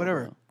 That's Okay, cool,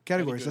 whatever. bro.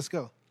 Categories. good. Let's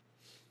go.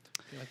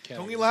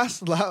 Categories. Tongi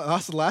lost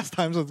the last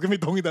time, so it's gonna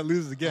be Tongi that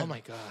loses again. Oh my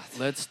god.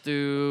 Let's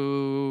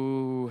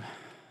do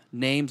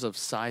names of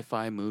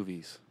sci-fi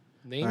movies.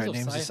 Names, Alright, of,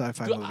 names of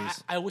sci-fi Dude,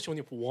 movies. I wish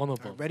only one of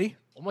them. Ready?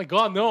 Oh my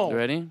god, no. You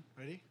ready?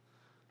 Ready?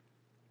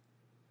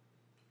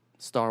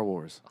 Star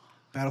Wars,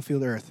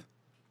 Battlefield Earth,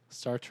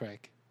 Star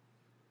Trek.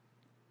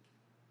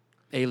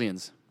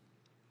 Aliens,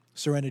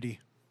 Serenity.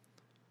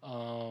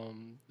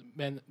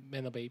 Men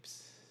of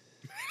Apes.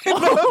 Men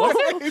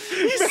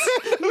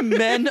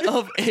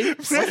of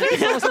Apes.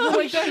 Something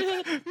like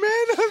that.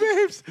 Man of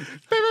Apes.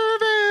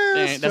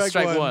 Dang, that's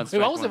strike one. Wait,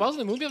 strike what was one.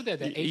 the movie of that?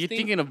 The You're Apes thing?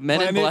 thinking of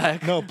Men in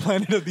Black, No,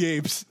 Planet of the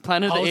Apes.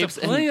 Planet of Oh, the it's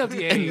Apes, a Planet of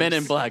the and Men in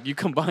Apes. Black. You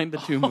combine the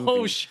two Oh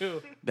movies.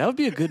 shoot. That would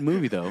be a good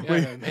movie, though.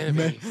 Yeah, Men of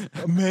Apes.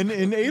 Men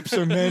in Apes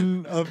or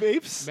Men of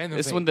Apes? Men of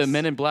It's Apes. when the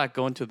Men in Black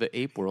go into the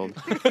ape world.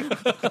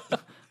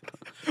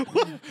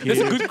 That's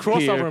a good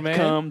crossover, Here man.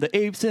 come the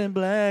apes in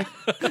black.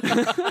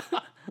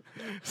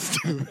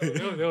 Stupid.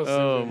 That was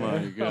Oh stupid, my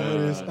man. god. That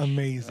is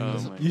amazing. Oh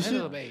my You Men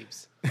should. of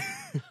Apes.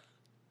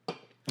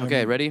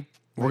 Okay, ready?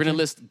 We're gonna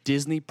list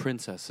Disney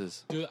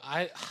princesses. Dude,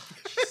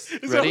 That's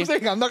what Ready? I'm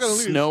saying. I'm not gonna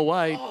lose. Snow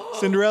White,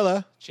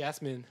 Cinderella.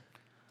 Jasmine.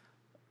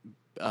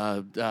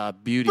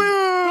 Beauty.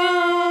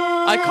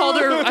 I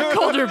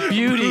called her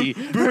Beauty.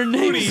 Her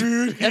name is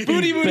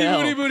Booty, booty, Belle.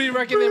 booty, booty,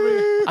 wrecking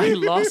everywhere. I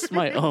lost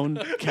my own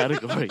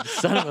category.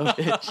 Son of a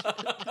bitch.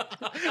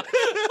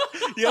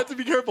 You have to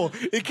be careful.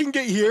 It can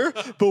get here,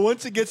 but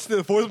once it gets to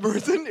the fourth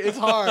person, it's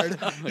hard.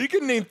 You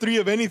can name 3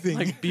 of anything.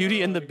 Like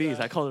Beauty and the Beast.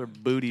 I call her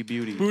Beauty.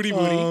 Booty, booty.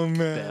 Oh man.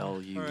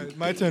 Belle, you. All right,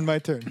 my turn. My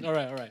turn. All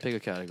right. Pick a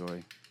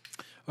category.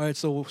 All right,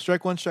 so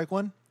strike one.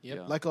 Yep.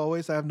 Yeah. Like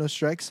always, I have no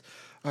strikes.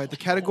 All right, the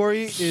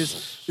category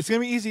is, it's going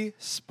to be easy,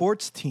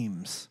 sports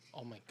teams.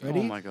 Oh my god. Ready?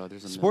 Oh my god,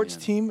 there's a Sports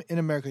million. team in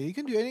America. You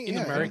can do any. In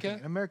America? anything.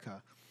 In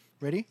America.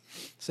 Ready?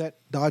 Set.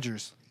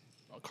 Dodgers.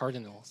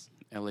 Cardinals.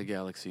 LA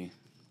Galaxy,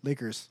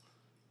 Lakers.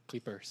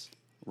 Clippers.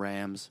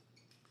 Rams,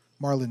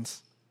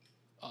 Marlins.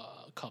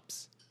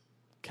 Cups.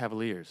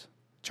 Cavaliers,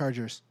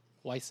 Chargers.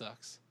 White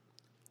Sox.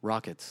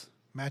 Rockets,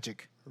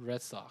 Magic.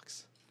 Red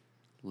Sox.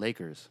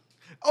 Lakers.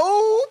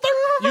 Oh!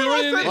 You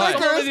already did. What?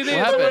 You already did. What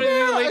You already happened?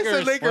 did I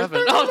said Lakers. Lakers. What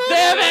happened? Oh,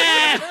 damn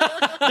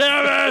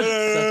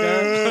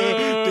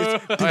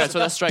it! All right, so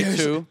that's strike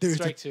two. There's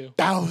Strike two.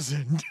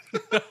 1,000.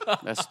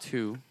 That's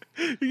 2.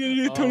 You're going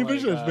to get 20 Oh my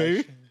push-ups, gosh.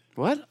 baby.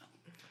 What?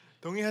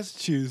 Tongi has to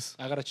choose.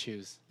 I gotta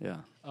choose. Yeah.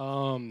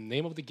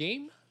 Name of the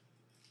game.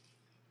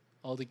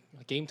 All the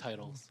game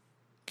titles.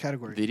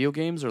 Category. Video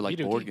games or like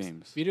Video board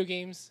games? Video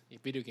games. Yeah,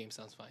 video games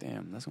sounds fine.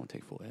 Damn, that's gonna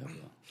take forever.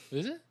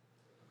 Is it?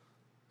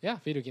 Yeah,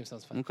 video game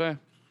sounds fine. Okay.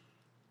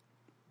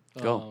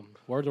 Go.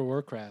 World of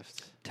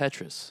Warcraft.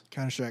 Tetris,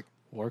 Counter-Strike.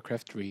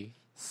 Warcraft 3.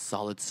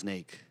 Solid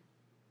Snake,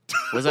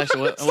 What's that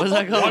called?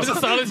 What is the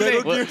Solid Snake?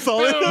 Metal Gear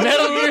Solid.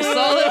 Metal Gear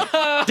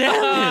Solid?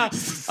 Damn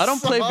it! I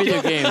don't play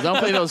video games. I don't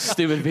play those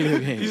stupid video You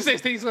games. say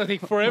things gonna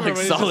take forever. Like but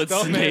it's Solid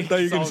just dumb, Snake. I thought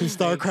you were going to Solid say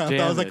Snake. StarCraft.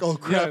 I was Damn like, it. oh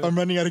crap, Yeah. I'm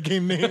running out of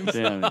game names.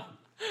 Damn it.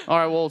 All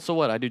right, well, so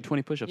what? I do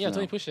 20 push-ups Yeah, now.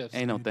 20 push-ups.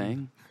 Ain't no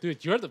thing.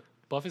 Dude, you're the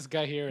buffest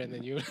guy here, and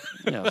then you.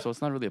 Yeah, so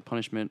it's not really a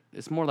punishment.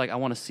 It's more like I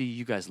want to see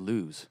you guys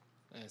lose.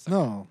 It's like,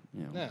 No,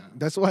 You know? Yeah.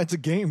 that's why it's a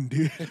game,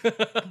 dude.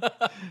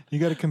 You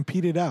got to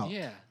compete it out.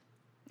 Yeah.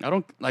 I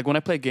don't like when I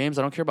play games.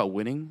 I don't care about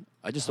winning.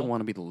 I just don't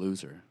want to be the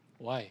loser.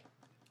 Why?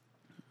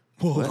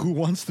 Well, who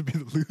wants to be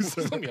the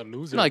loser? Don't be a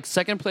loser. Like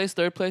second place,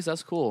 third place,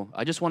 that's cool.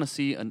 I just want to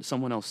see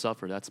someone else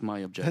suffer. That's my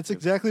objective. That's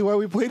exactly why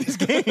we play these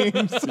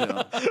games. You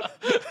know?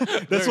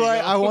 That's why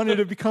I wanted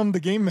to become the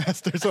game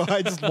master, so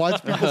I just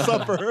watch people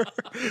suffer.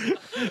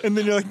 And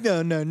then you're like,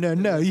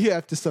 no, you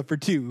have to suffer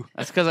too.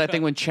 That's because I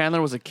think when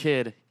Chandler was a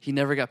kid, he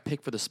never got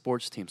picked for the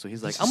sports team. So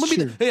he's like, This I'm is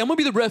gonna be true. I'm gonna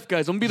be the ref,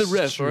 guys. I'm gonna be the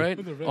ref, true. all right?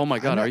 The ref. Oh my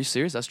god, I'm not- are you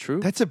serious? That's true.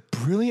 That's a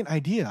brilliant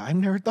idea. I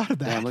never thought of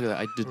that. Damn, look at that.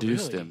 I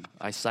deduced Really? him.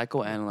 I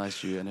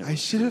psychoanalyzed you, and it I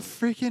was should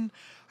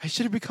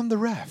have become the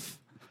ref.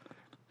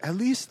 At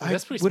least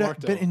That's I pretty would smart,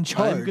 have been though. in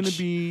charge. I'm gonna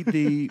be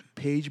the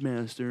page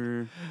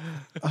master.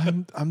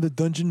 I'm the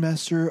dungeon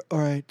master. All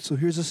right, so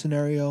here's a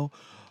scenario.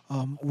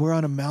 We're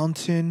on a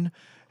mountain,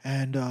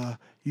 and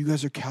you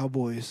guys are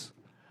cowboys.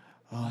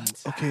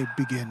 Okay,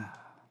 begin.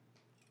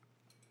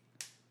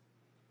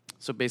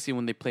 So basically,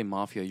 when they play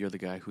Mafia, you're the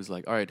guy who's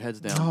like, all right, heads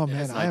down. Oh It's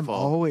man, I am nightfall.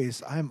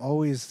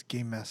 always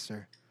game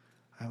master.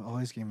 I'm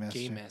always game master.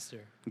 Game master.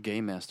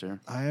 Game master.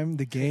 I am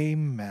the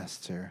game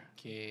master.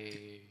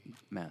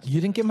 Master.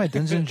 You didn't get my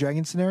Dungeons and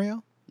Dragons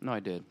scenario? No, I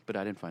did, but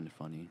I didn't find it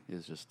funny.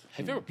 It's just.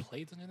 Have you ever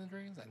played Dungeons and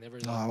Dragons? I never.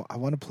 No, I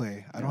want to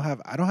play. I don't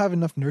have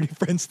enough nerdy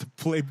friends to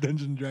play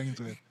Dungeons and Dragons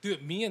with.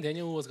 Dude, me and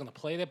Daniel was gonna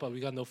play that, but we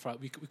got no friend.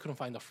 We couldn't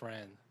find a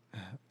friend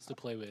to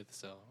play with.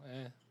 So,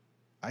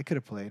 I could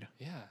have played.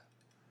 yeah,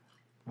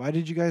 Why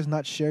did you guys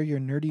not share your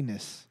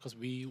nerdiness? because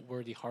we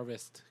were the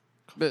Harvest.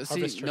 But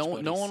Harvest see, Church no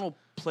buddies. one will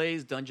play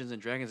Dungeons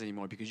and Dragons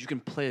anymore because you can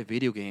play a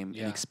video game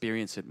Yeah. and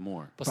experience it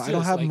more. But still, I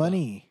don't it's have like,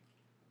 money.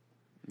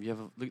 You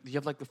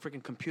have like the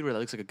freaking computer that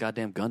looks like a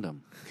goddamn Gundam.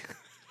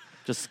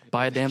 Just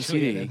buy a damn Show you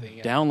CD, that thing,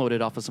 yeah. download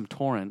it off of some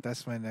torrent.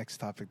 That's my next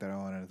topic that I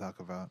wanted to talk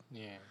about.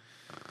 Yeah.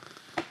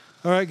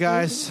 All right,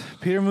 guys.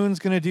 Peter Moon's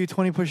gonna do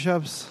 20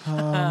 push-ups,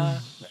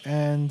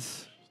 and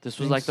This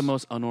was like the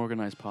most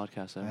unorganized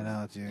podcast ever. I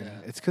know, dude. Yeah.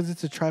 It's because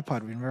it's a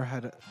tripod. We've never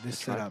had this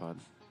set up. Tripod.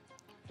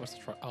 What's the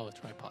a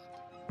tripod?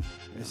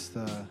 It's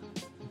the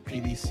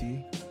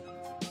PDC,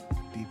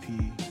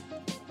 BP.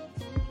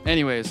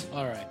 Anyways,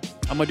 All right.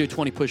 I'm gonna do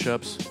 20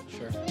 push-ups,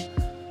 Sure.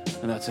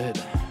 and that's it.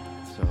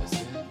 So, That's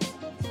it.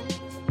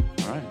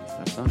 all right,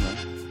 that's done, man.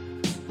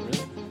 Really?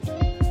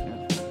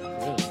 Yeah.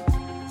 Really?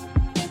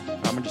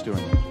 I'm gonna just do it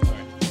right now. All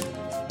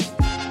right.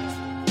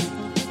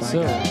 Bye,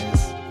 So- guys.